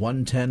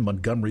 22110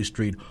 Montgomery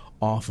Street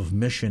off of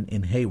Mission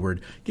in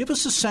Hayward. Give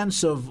us a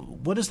sense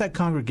of what does that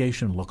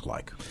congregation look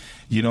like?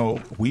 You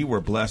know, we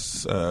were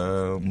blessed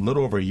a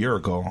little over a year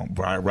ago,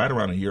 right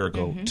around a year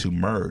ago, to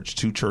merge.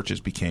 Two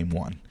churches became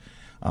one.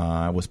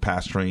 I was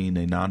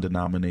pastoring a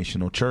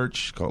non-denominational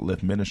church called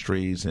Lift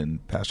Ministries,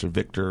 and Pastor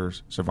Victor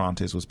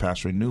Cervantes was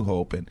pastoring New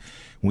Hope, and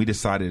we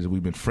decided,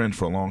 we've been friends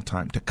for a long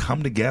time, to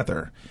come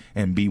together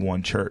and be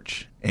one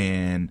church.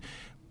 And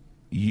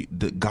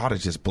God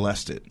has just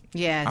blessed it.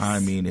 Yes. I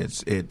mean,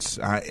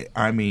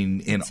 I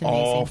mean, in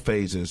all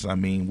phases. I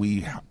mean,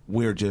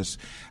 we're just,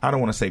 I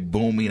don't want to say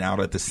booming out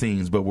at the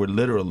seams, but we're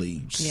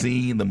literally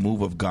seeing the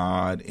move of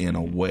God in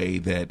a way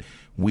that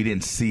we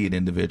didn't see it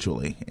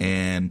individually.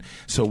 And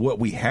so what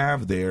we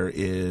have there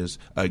is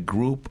a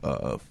group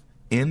of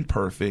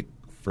imperfect,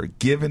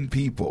 forgiven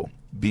people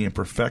being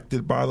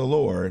perfected by the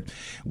Lord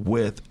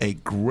with a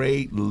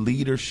great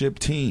leadership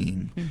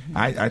team. Mm-hmm.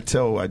 I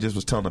just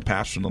was telling the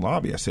pastor in the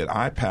lobby, I said,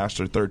 I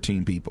pastor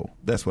 13 people.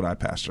 That's what I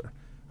pastor.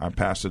 I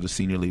pastor the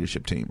senior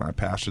leadership team. I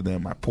pastor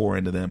them. I pour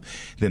into them.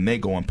 Then they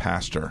go and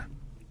pastor,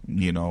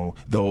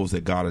 those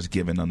that God has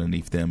given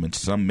underneath them. And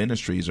some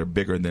ministries are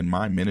bigger than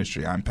my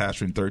ministry. I'm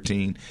pastoring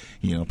 13.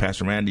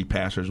 Pastor Randy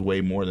pastors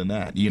way more than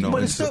that.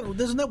 But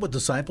isn't that what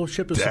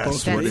discipleship is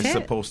supposed to be? That's what it's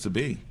supposed to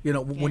be.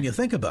 When you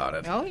think about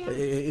it,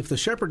 if the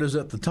shepherd is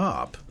at the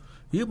top,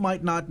 you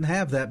might not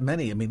have that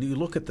many. I mean, you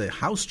look at the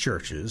house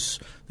churches,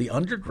 the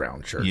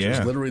underground churches,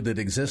 literally, that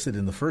existed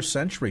in the first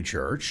century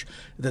church,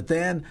 that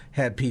then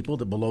had people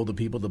that below the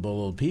people that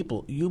below the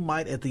people. You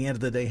might, at the end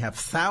of the day, have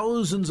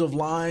thousands of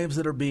lives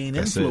that are being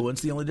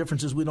influenced. The only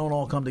difference is we don't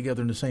all come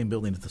together in the same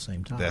building at the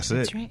same time. That's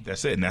it. Right.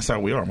 That's it. And that's how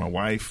we are. My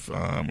wife,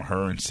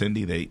 her and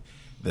Cindy,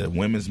 the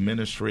women's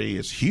ministry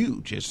is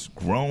huge. It's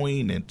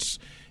growing.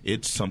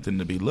 It's something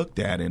to be looked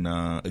at. And,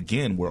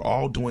 again, we're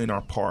all doing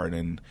our part.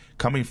 And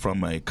coming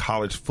from a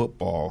college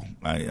football,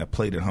 I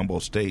played at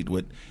Humboldt State,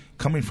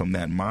 coming from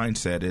that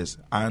mindset is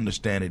I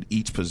understand that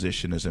each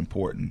position is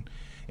important.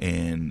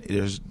 And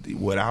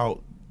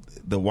without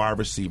the wide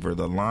receiver,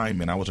 the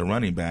lineman, I was a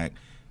running back,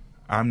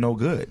 I'm no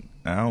good.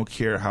 I don't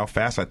care how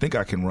fast I think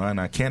I can run.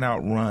 I can't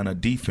outrun a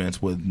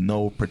defense with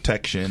no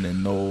protection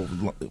and no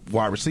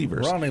wide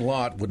receivers. Ronnie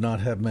Lott would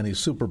not have many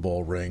Super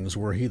Bowl rings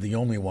were he the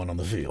only one on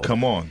the field.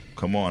 Come on.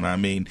 I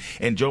mean,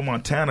 and Joe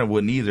Montana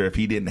wouldn't either if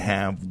he didn't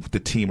have the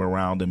team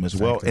around him as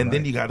well. And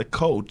then you got a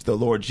coach, the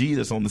Lord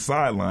Jesus, on the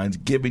sidelines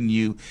giving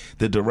you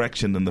the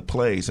direction and the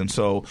plays. And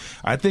so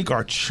I think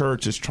our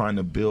church is trying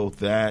to build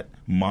that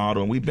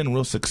model, and we've been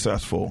real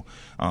successful.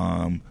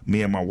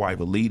 Me and my wife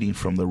are leading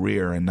from the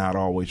rear and not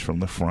always from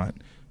the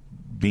front,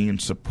 being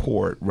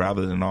support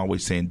rather than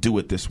always saying, do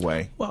it this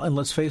way. Well, and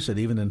let's face it,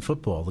 even in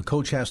football, the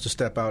coach has to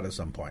step out at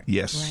some point.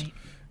 Yes. Right.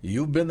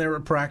 You've been there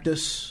at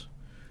practice.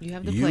 You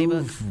have the playbook.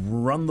 You've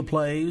run the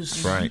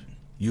plays. Right.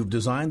 You've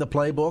designed the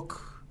playbook.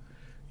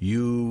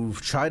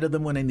 You've chided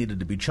them when they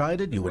needed to be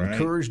chided. You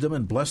encouraged them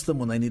and blessed them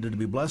when they needed to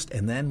be blessed.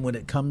 And then when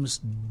it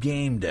comes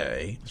game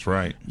day, that's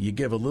right, you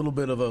give a little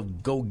bit of a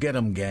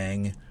go-get-'em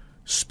gang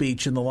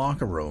speech in the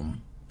locker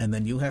room, and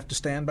then you have to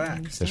stand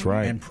back. That's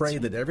right. And pray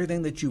that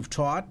everything that you've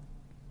taught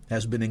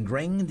has been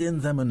ingrained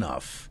in them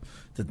enough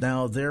that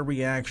now their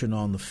reaction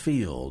on the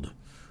field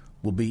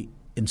will be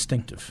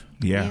instinctive.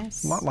 Yeah.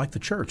 Yes. A lot like the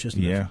church,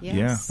 isn't it?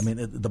 Yes. I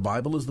mean, the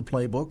Bible is the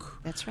playbook.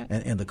 That's right.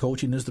 And the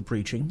coaching is the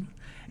preaching.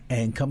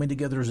 And coming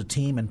together as a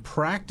team and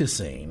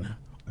practicing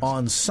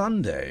on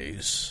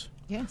Sundays.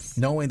 Yes.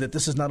 Knowing that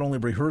this is not only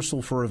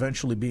rehearsal for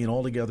eventually being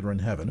all together in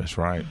heaven. That's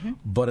right. Mm-hmm.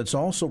 But it's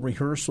also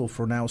rehearsal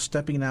for now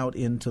stepping out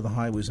into the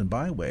highways and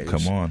byways.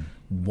 Come on.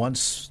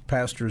 Once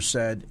pastors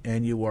said,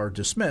 and you are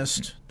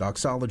dismissed,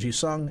 doxology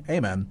sung,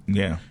 amen.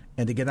 Yeah.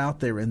 And to get out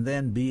there and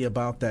then be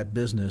about that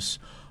business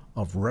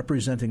of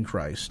representing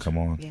Christ. Come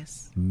on.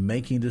 Yes.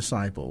 Making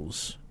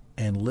disciples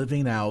and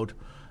living out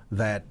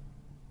that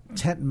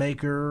tent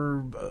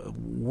maker,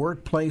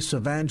 workplace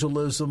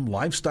evangelism,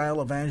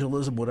 lifestyle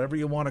evangelism, whatever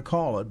you want to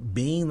call it,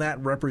 being that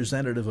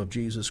representative of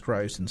Jesus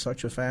Christ in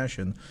such a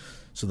fashion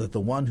so that the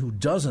one who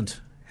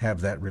doesn't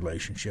have that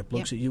relationship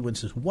looks at you and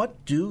says,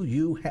 what do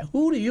you have?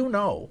 Who do you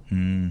know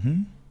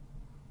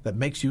that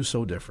makes you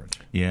so different?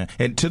 Yeah.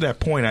 And to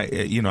that point,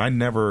 I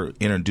never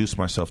introduced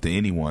myself to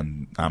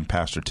anyone. I'm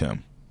Pastor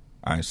Tim.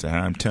 I say,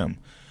 I'm Tim.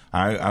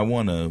 I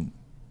want to,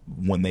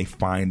 when they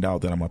find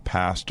out that I'm a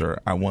pastor,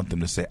 I want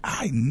them to say,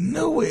 I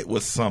knew it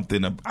was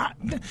something about,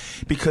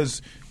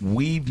 because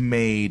we've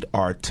made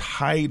our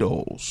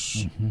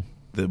titles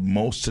the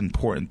most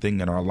important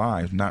thing in our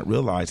lives, not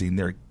realizing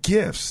they're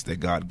gifts that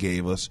God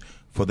gave us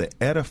for the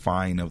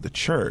edifying of the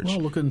church.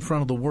 Well, look in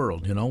front of the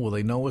world, will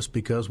they know us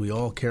because we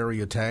all carry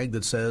a tag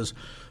that says,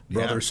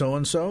 Brother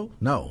so-and-so?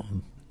 No.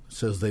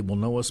 Says they will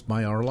know us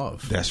by our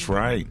love. That's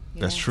right.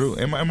 Yes. That's true.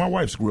 And my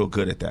wife's real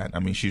good at that. I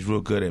mean, she's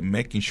real good at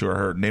making sure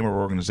her name of her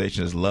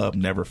organization is Love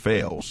Never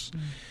Fails,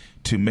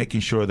 to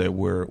making sure that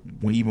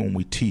even when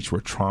we teach, we're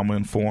trauma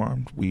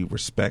informed. We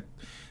respect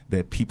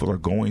that people are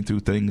going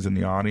through things in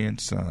the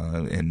audience,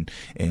 and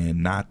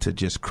not to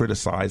just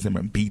criticize them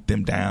and beat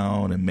them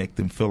down and make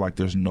them feel like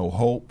there's no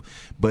hope.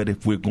 But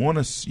if we're going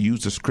to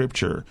use the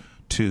scripture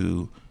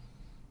to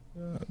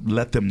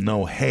let them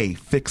know, hey,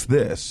 fix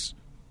this,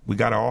 we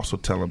got to also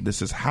tell them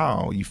this is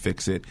how you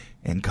fix it,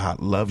 and God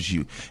loves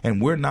you. And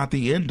we're not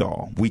the end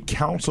all. We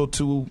counsel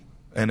to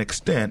an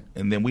extent,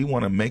 and then we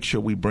want to make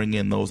sure we bring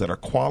in those that are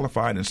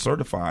qualified and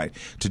certified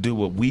to do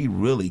what we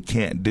really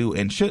can't do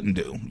and shouldn't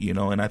do,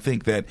 and I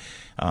think that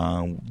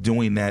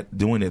doing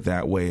it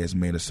that way has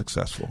made us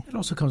successful. It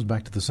also comes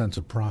back to the sense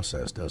of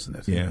process, doesn't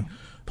it? Yeah.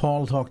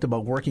 Paul talked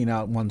about working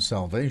out one's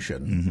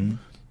salvation,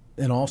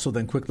 and also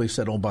then quickly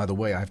said, oh, by the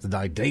way, I have to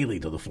die daily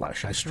to the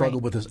flesh. I struggle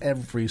with this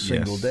every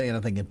single day. And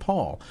I'm thinking,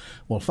 Paul,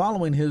 well,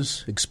 following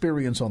his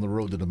experience on the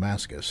road to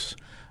Damascus,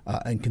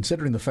 and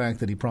considering the fact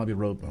that he probably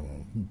wrote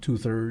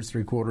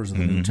 2/3, 3/4 of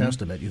the New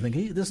Testament, you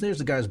think, there's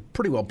the guy's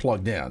pretty well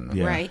plugged in.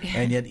 Yeah. Right.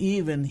 And yet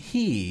even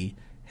he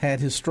had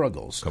his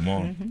struggles. Come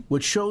on.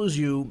 Which shows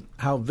you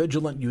how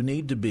vigilant you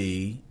need to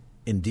be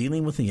in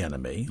dealing with the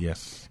enemy.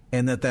 Yes.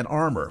 And that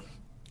armor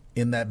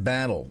in that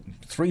battle,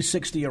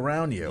 360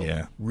 around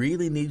you,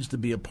 really needs to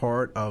be a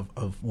part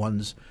of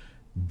one's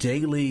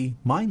daily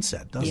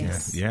mindset, doesn't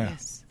it? Yeah.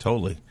 Yes.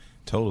 Totally.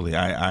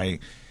 I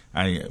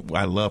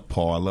love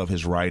Paul. I love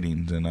his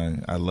writings, and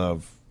I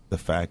love the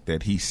fact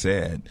that he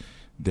said,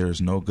 there's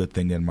no good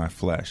thing in my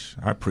flesh.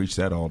 I preach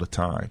that all the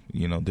time.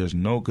 There's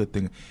no good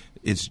thing.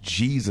 It's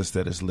Jesus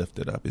that is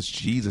lifted up. It's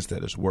Jesus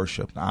that is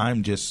worshipped.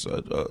 I'm just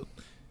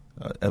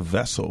a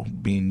vessel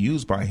being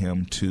used by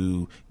him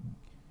to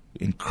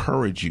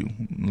encourage you,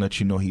 let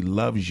you know he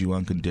loves you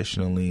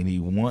unconditionally, and he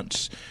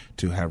wants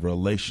to have a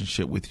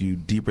relationship with you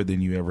deeper than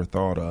you ever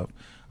thought of.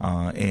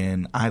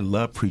 And I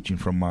love preaching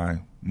from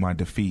my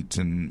defeats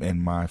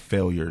and my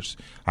failures.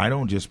 I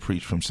don't just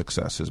preach from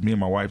successes. Me and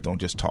my wife don't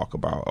just talk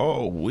about,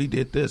 oh, we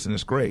did this and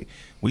it's great.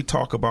 We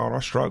talk about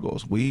our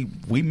struggles. We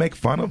make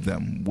fun of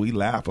them. We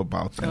laugh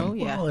about them. Oh,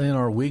 yeah. Well, in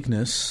our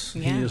weakness,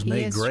 he is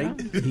made great.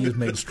 Strong. He is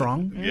made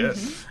strong.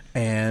 Yes.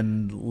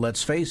 And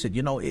let's face it,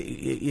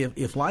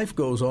 if life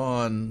goes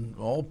on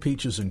all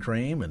peaches and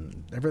cream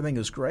and everything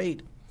is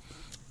great,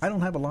 I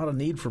don't have a lot of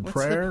need for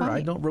prayer.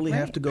 I don't really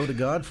have to go to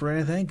God for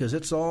anything because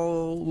it's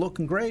all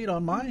looking great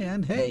on my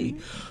end. Hey,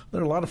 there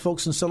are a lot of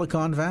folks in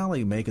Silicon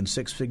Valley making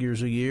 6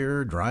 figures a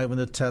year, driving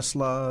a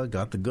Tesla,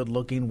 got the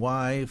good-looking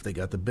wife, they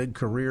got the big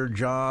career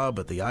job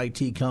at the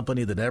IT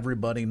company that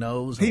everybody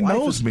knows. He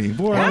knows me.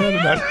 Boy,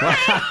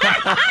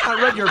 I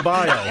read your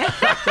bio.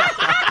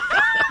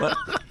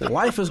 But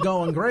life is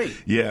going great.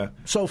 Yeah.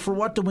 So for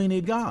what do we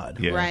need God?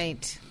 Yeah.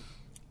 Right.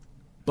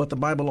 But the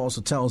Bible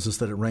also tells us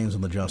that it rains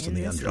on the just and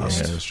the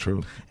unjust. Yeah, that's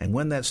true. And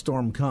when that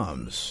storm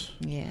comes,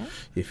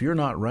 if you're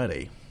not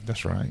ready,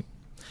 that's right.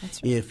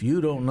 If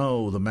you don't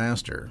know the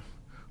Master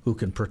who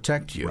can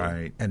protect you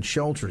and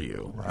shelter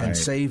you and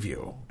save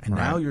you, and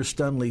now you're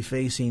suddenly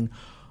facing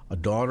a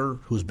daughter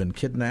who's been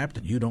kidnapped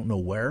and you don't know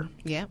where.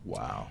 Yeah.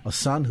 Wow. A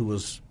son who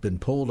has been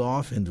pulled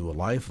off into a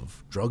life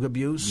of drug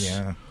abuse.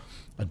 Yeah.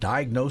 A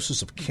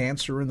diagnosis of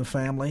cancer in the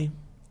family.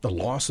 The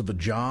loss of a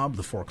job.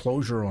 The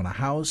foreclosure on a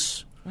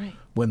house. Right.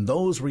 When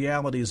those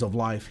realities of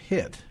life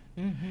hit,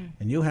 and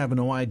you have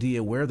no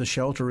idea where the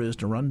shelter is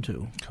to run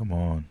to. Come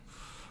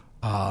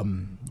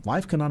on.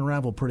 Life can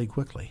unravel pretty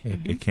quickly.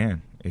 It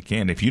can. It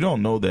can. If you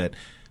don't know that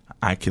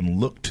I can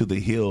look to the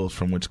hills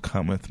from which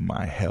cometh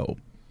my help.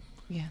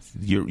 Yes.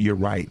 You're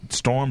right.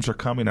 Storms are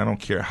coming. I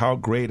don't care how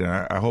great. And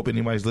I hope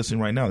anybody's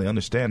listening right now, they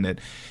understand that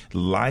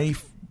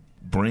life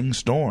brings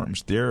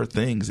storms. There are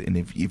things. And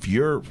if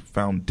your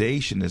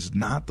foundation is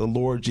not the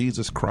Lord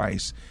Jesus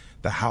Christ,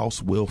 the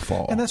house will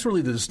fall. And that's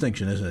really the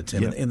distinction, isn't it,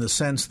 Tim? In the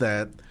sense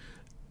that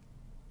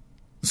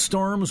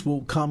storms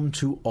will come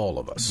to all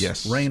of us.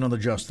 Yes. Rain on the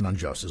just and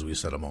unjust, as we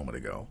said a moment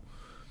ago.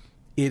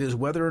 It is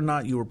whether or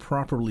not you are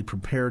properly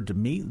prepared to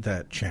meet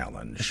that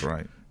challenge. That's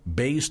right.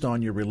 Based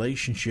on your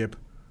relationship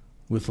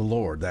with the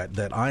Lord,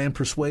 that I am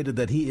persuaded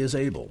that He is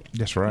able.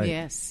 That's right.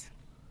 Yes.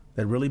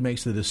 That really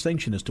makes the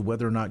distinction as to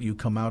whether or not you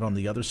come out on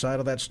the other side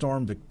of that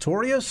storm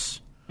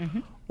victorious,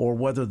 or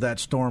whether that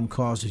storm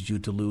causes you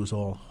to lose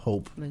all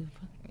hope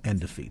and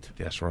defeat.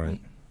 That's right.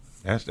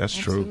 That's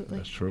true.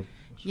 That's true.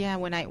 Yeah,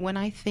 when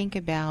I think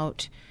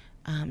about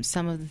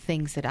some of the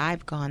things that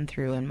I've gone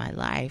through in my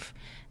life,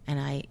 and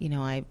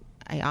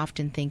I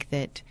often think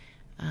that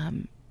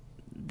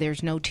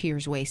there's no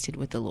tears wasted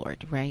with the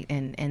Lord, right?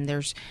 And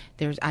there's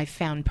I've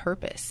found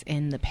purpose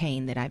in the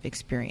pain that I've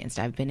experienced.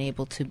 I've been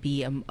able to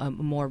be a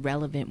more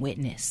relevant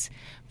witness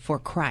for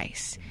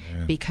Christ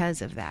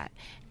because of that,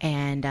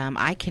 and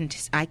I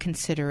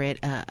consider it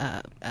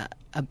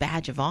a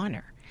badge of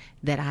honor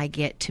that I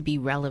get to be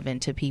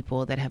relevant to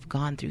people that have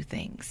gone through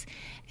things,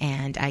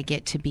 and I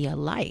get to be a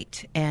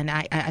light. And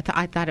I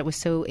thought it was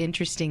so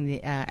interesting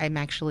that I'm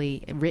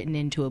actually written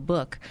into a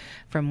book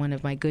from one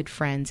of my good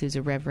friends who's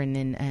a reverend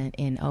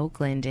in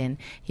Oakland, and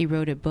he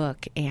wrote a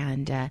book,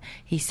 and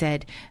he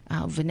said,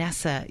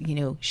 Vanessa,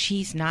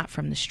 she's not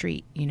from the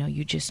street.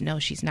 You just know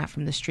she's not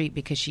from the street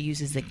because she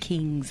uses the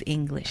King's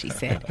English, he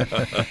said.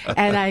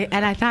 and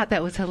I thought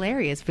that was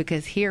hilarious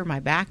because here my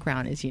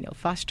background is,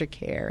 foster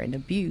care and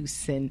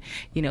abuse and,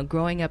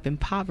 growing up in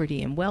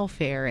poverty and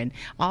welfare and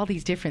all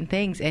these different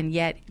things. And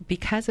yet,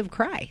 because of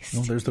Christ.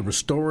 Well, there's the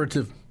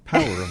restorative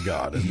power of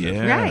God. Isn't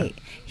it? Right.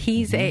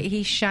 He's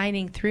he's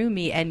shining through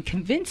me and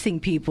convincing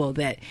people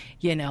that,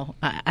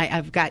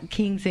 I've got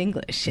King's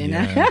English.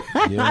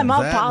 I'm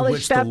all that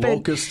polished which up. The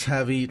locusts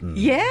have eaten.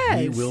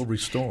 Yes. He will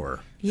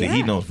restore. See,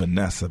 he knows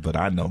Vanessa, but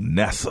I know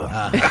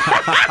Nessa.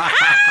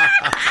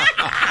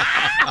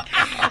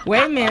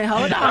 Wait a minute.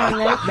 Hold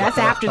on. That's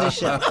after the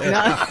show.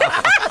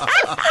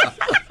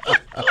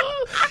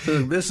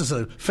 This is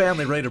a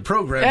family-rated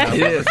program.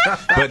 It is.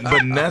 But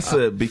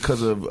Vanessa,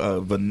 because of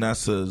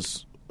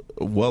Vanessa's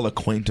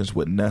well-acquaintance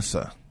with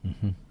Nessa,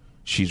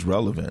 she's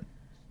relevant.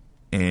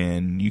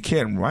 And you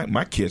can't,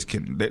 my kids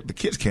the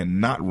kids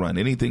cannot run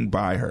anything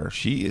by her.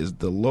 She is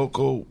the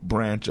local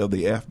branch of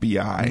the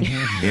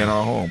FBI in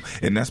our home.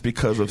 And that's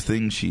because of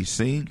things she's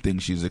seen,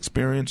 things she's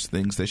experienced,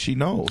 things that she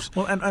knows.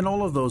 Well, and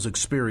all of those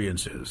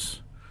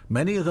experiences,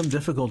 many of them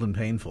difficult and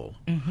painful,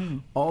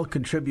 all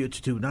contribute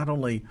to not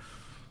only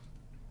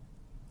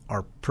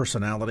our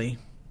personality,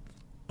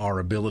 our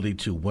ability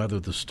to weather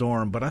the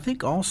storm, but I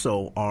think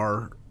also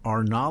our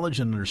knowledge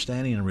and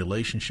understanding and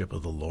relationship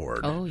of the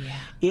Lord. Oh, yeah.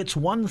 It's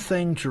one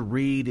thing to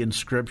read in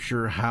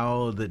Scripture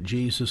how that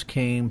Jesus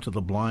came to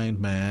the blind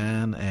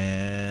man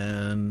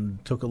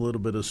and took a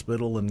little bit of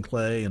spittle and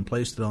clay and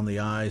placed it on the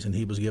eyes, and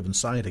he was given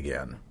sight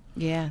again.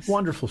 Yes.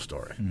 Wonderful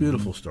story.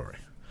 Beautiful story.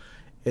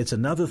 It's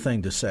another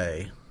thing to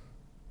say,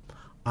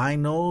 I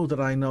know that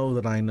I know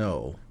that I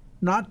know,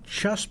 not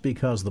just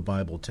because the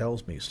Bible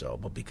tells me so,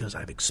 but because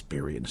I've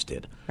experienced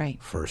it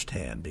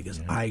firsthand, because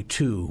I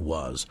too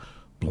was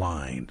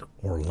blind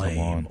or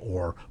lame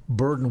or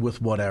burdened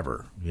with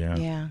whatever.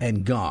 Yeah.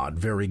 And God,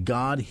 very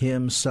God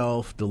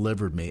himself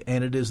delivered me.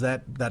 And it is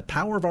that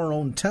power of our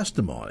own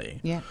testimony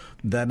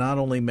that not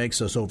only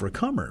makes us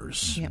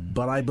overcomers,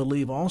 but I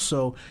believe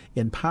also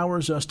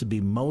empowers us to be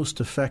most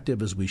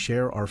effective as we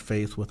share our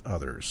faith with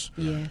others.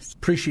 Yes.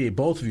 Appreciate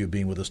both of you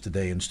being with us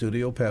today in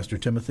studio, Pastor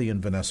Timothy and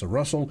Vanessa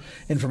Russell.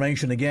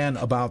 Information again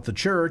about the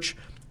church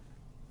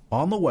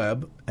on the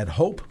web at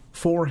Hope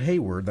for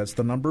Hayward. That's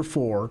the number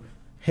 4,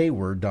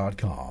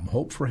 Hayward.com,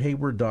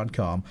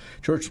 hopeforhayward.com.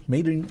 Church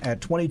meeting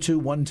at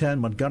 22110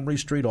 Montgomery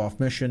Street off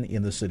Mission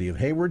in the city of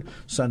Hayward.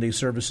 Sunday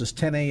services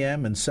 10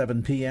 a.m. and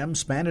 7 p.m.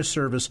 Spanish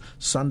service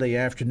Sunday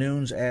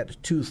afternoons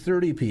at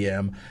 2:30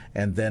 p.m.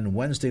 and then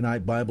Wednesday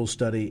night Bible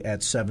study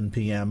at 7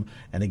 p.m.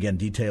 And again,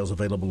 details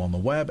available on the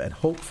web at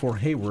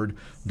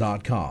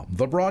hopeforhayward.com.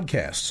 The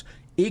broadcasts,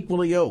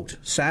 Equally Yoked,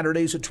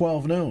 Saturdays at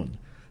 12 noon.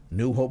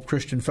 New Hope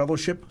Christian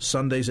Fellowship,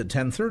 Sundays at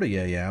 10:30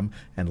 a.m.,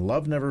 and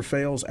Love Never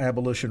Fails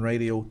Abolition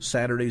Radio,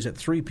 Saturdays at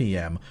 3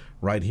 p.m.,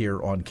 right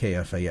here on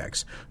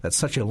KFAX. That's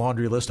such a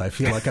laundry list, I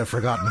feel like I've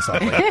forgotten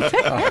something.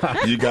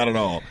 You got it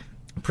all.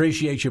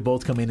 Appreciate you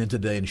both coming in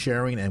today and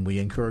sharing, and we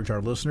encourage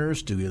our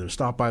listeners to either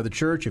stop by the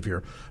church if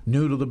you're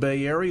new to the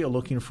Bay Area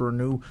looking for a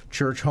new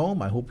church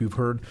home. I hope you've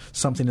heard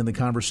something in the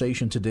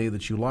conversation today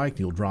that you liked.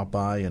 You'll drop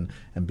by and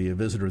be a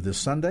visitor this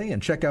Sunday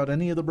and check out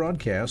any of the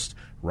broadcasts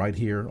right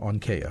here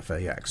on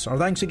KFAX. Our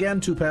thanks again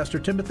to Pastor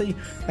Timothy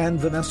and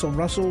Vanessa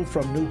Russell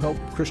from New Hope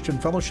Christian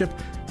Fellowship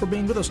for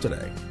being with us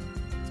today.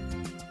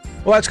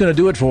 Well, that's going to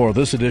do it for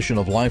this edition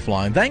of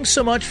Lifeline. Thanks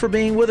so much for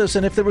being with us.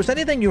 And if there was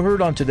anything you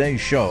heard on today's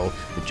show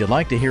that you'd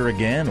like to hear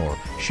again or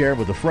share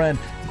with a friend,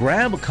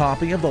 grab a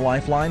copy of the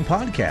Lifeline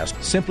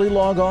podcast. Simply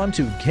log on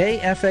to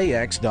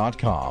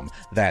KFAX.com.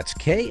 That's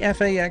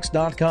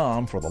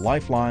KFAX.com for the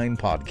Lifeline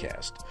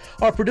podcast.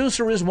 Our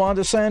producer is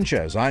Wanda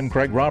Sanchez. I'm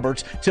Craig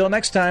Roberts. Till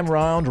next time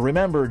round,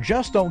 remember,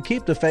 just don't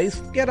keep the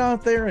faith. Get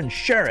out there and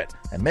share it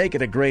and make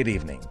it a great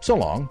evening. So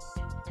long.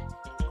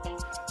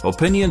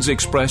 Opinions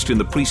expressed in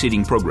the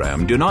preceding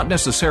program do not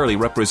necessarily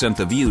represent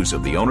the views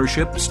of the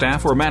ownership,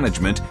 staff, or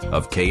management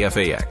of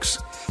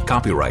KFAX.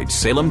 Copyright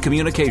Salem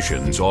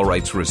Communications, all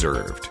rights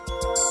reserved.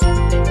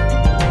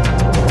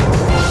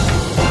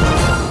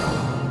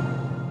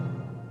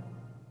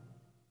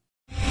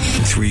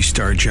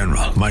 Three-star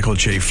General Michael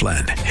J.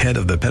 Flynn, head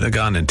of the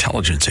Pentagon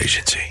Intelligence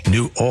Agency,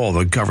 knew all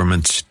the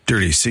government's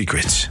dirty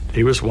secrets.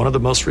 He was one of the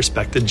most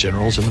respected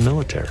generals in the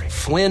military.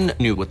 Flynn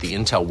knew what the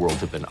intel world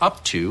had been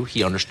up to.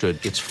 He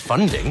understood its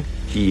funding.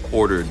 He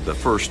ordered the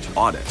first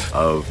audit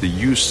of the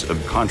use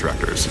of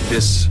contractors.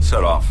 This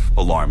set off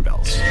alarm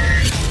bells.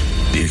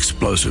 The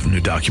explosive new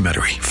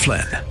documentary,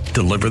 Flynn,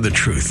 Deliver the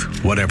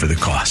Truth, Whatever the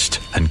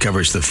Cost,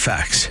 uncovers the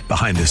facts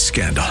behind this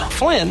scandal.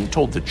 Flynn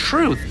told the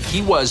truth.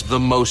 He was the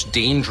most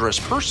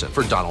dangerous person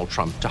for Donald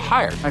Trump to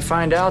hire. I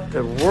find out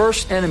the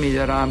worst enemy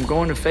that I'm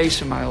going to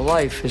face in my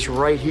life is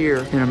right here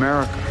in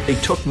America. They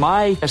took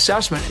my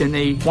assessment and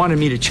they wanted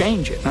me to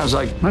change it. And I was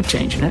like, I'm not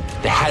changing it.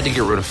 They had to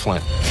get rid of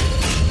Flynn.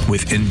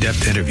 With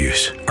in-depth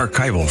interviews,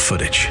 archival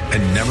footage,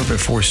 and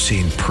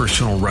never-before-seen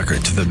personal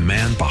records of the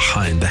man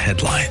behind the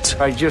headlines.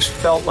 I just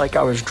felt like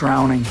I was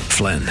drowning.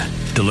 Flynn,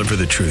 Deliver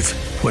the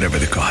Truth, Whatever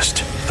the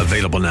Cost.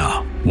 Available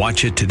now.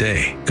 Watch it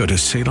today. Go to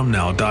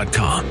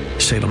salemnow.com.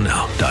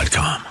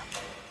 salemnow.com.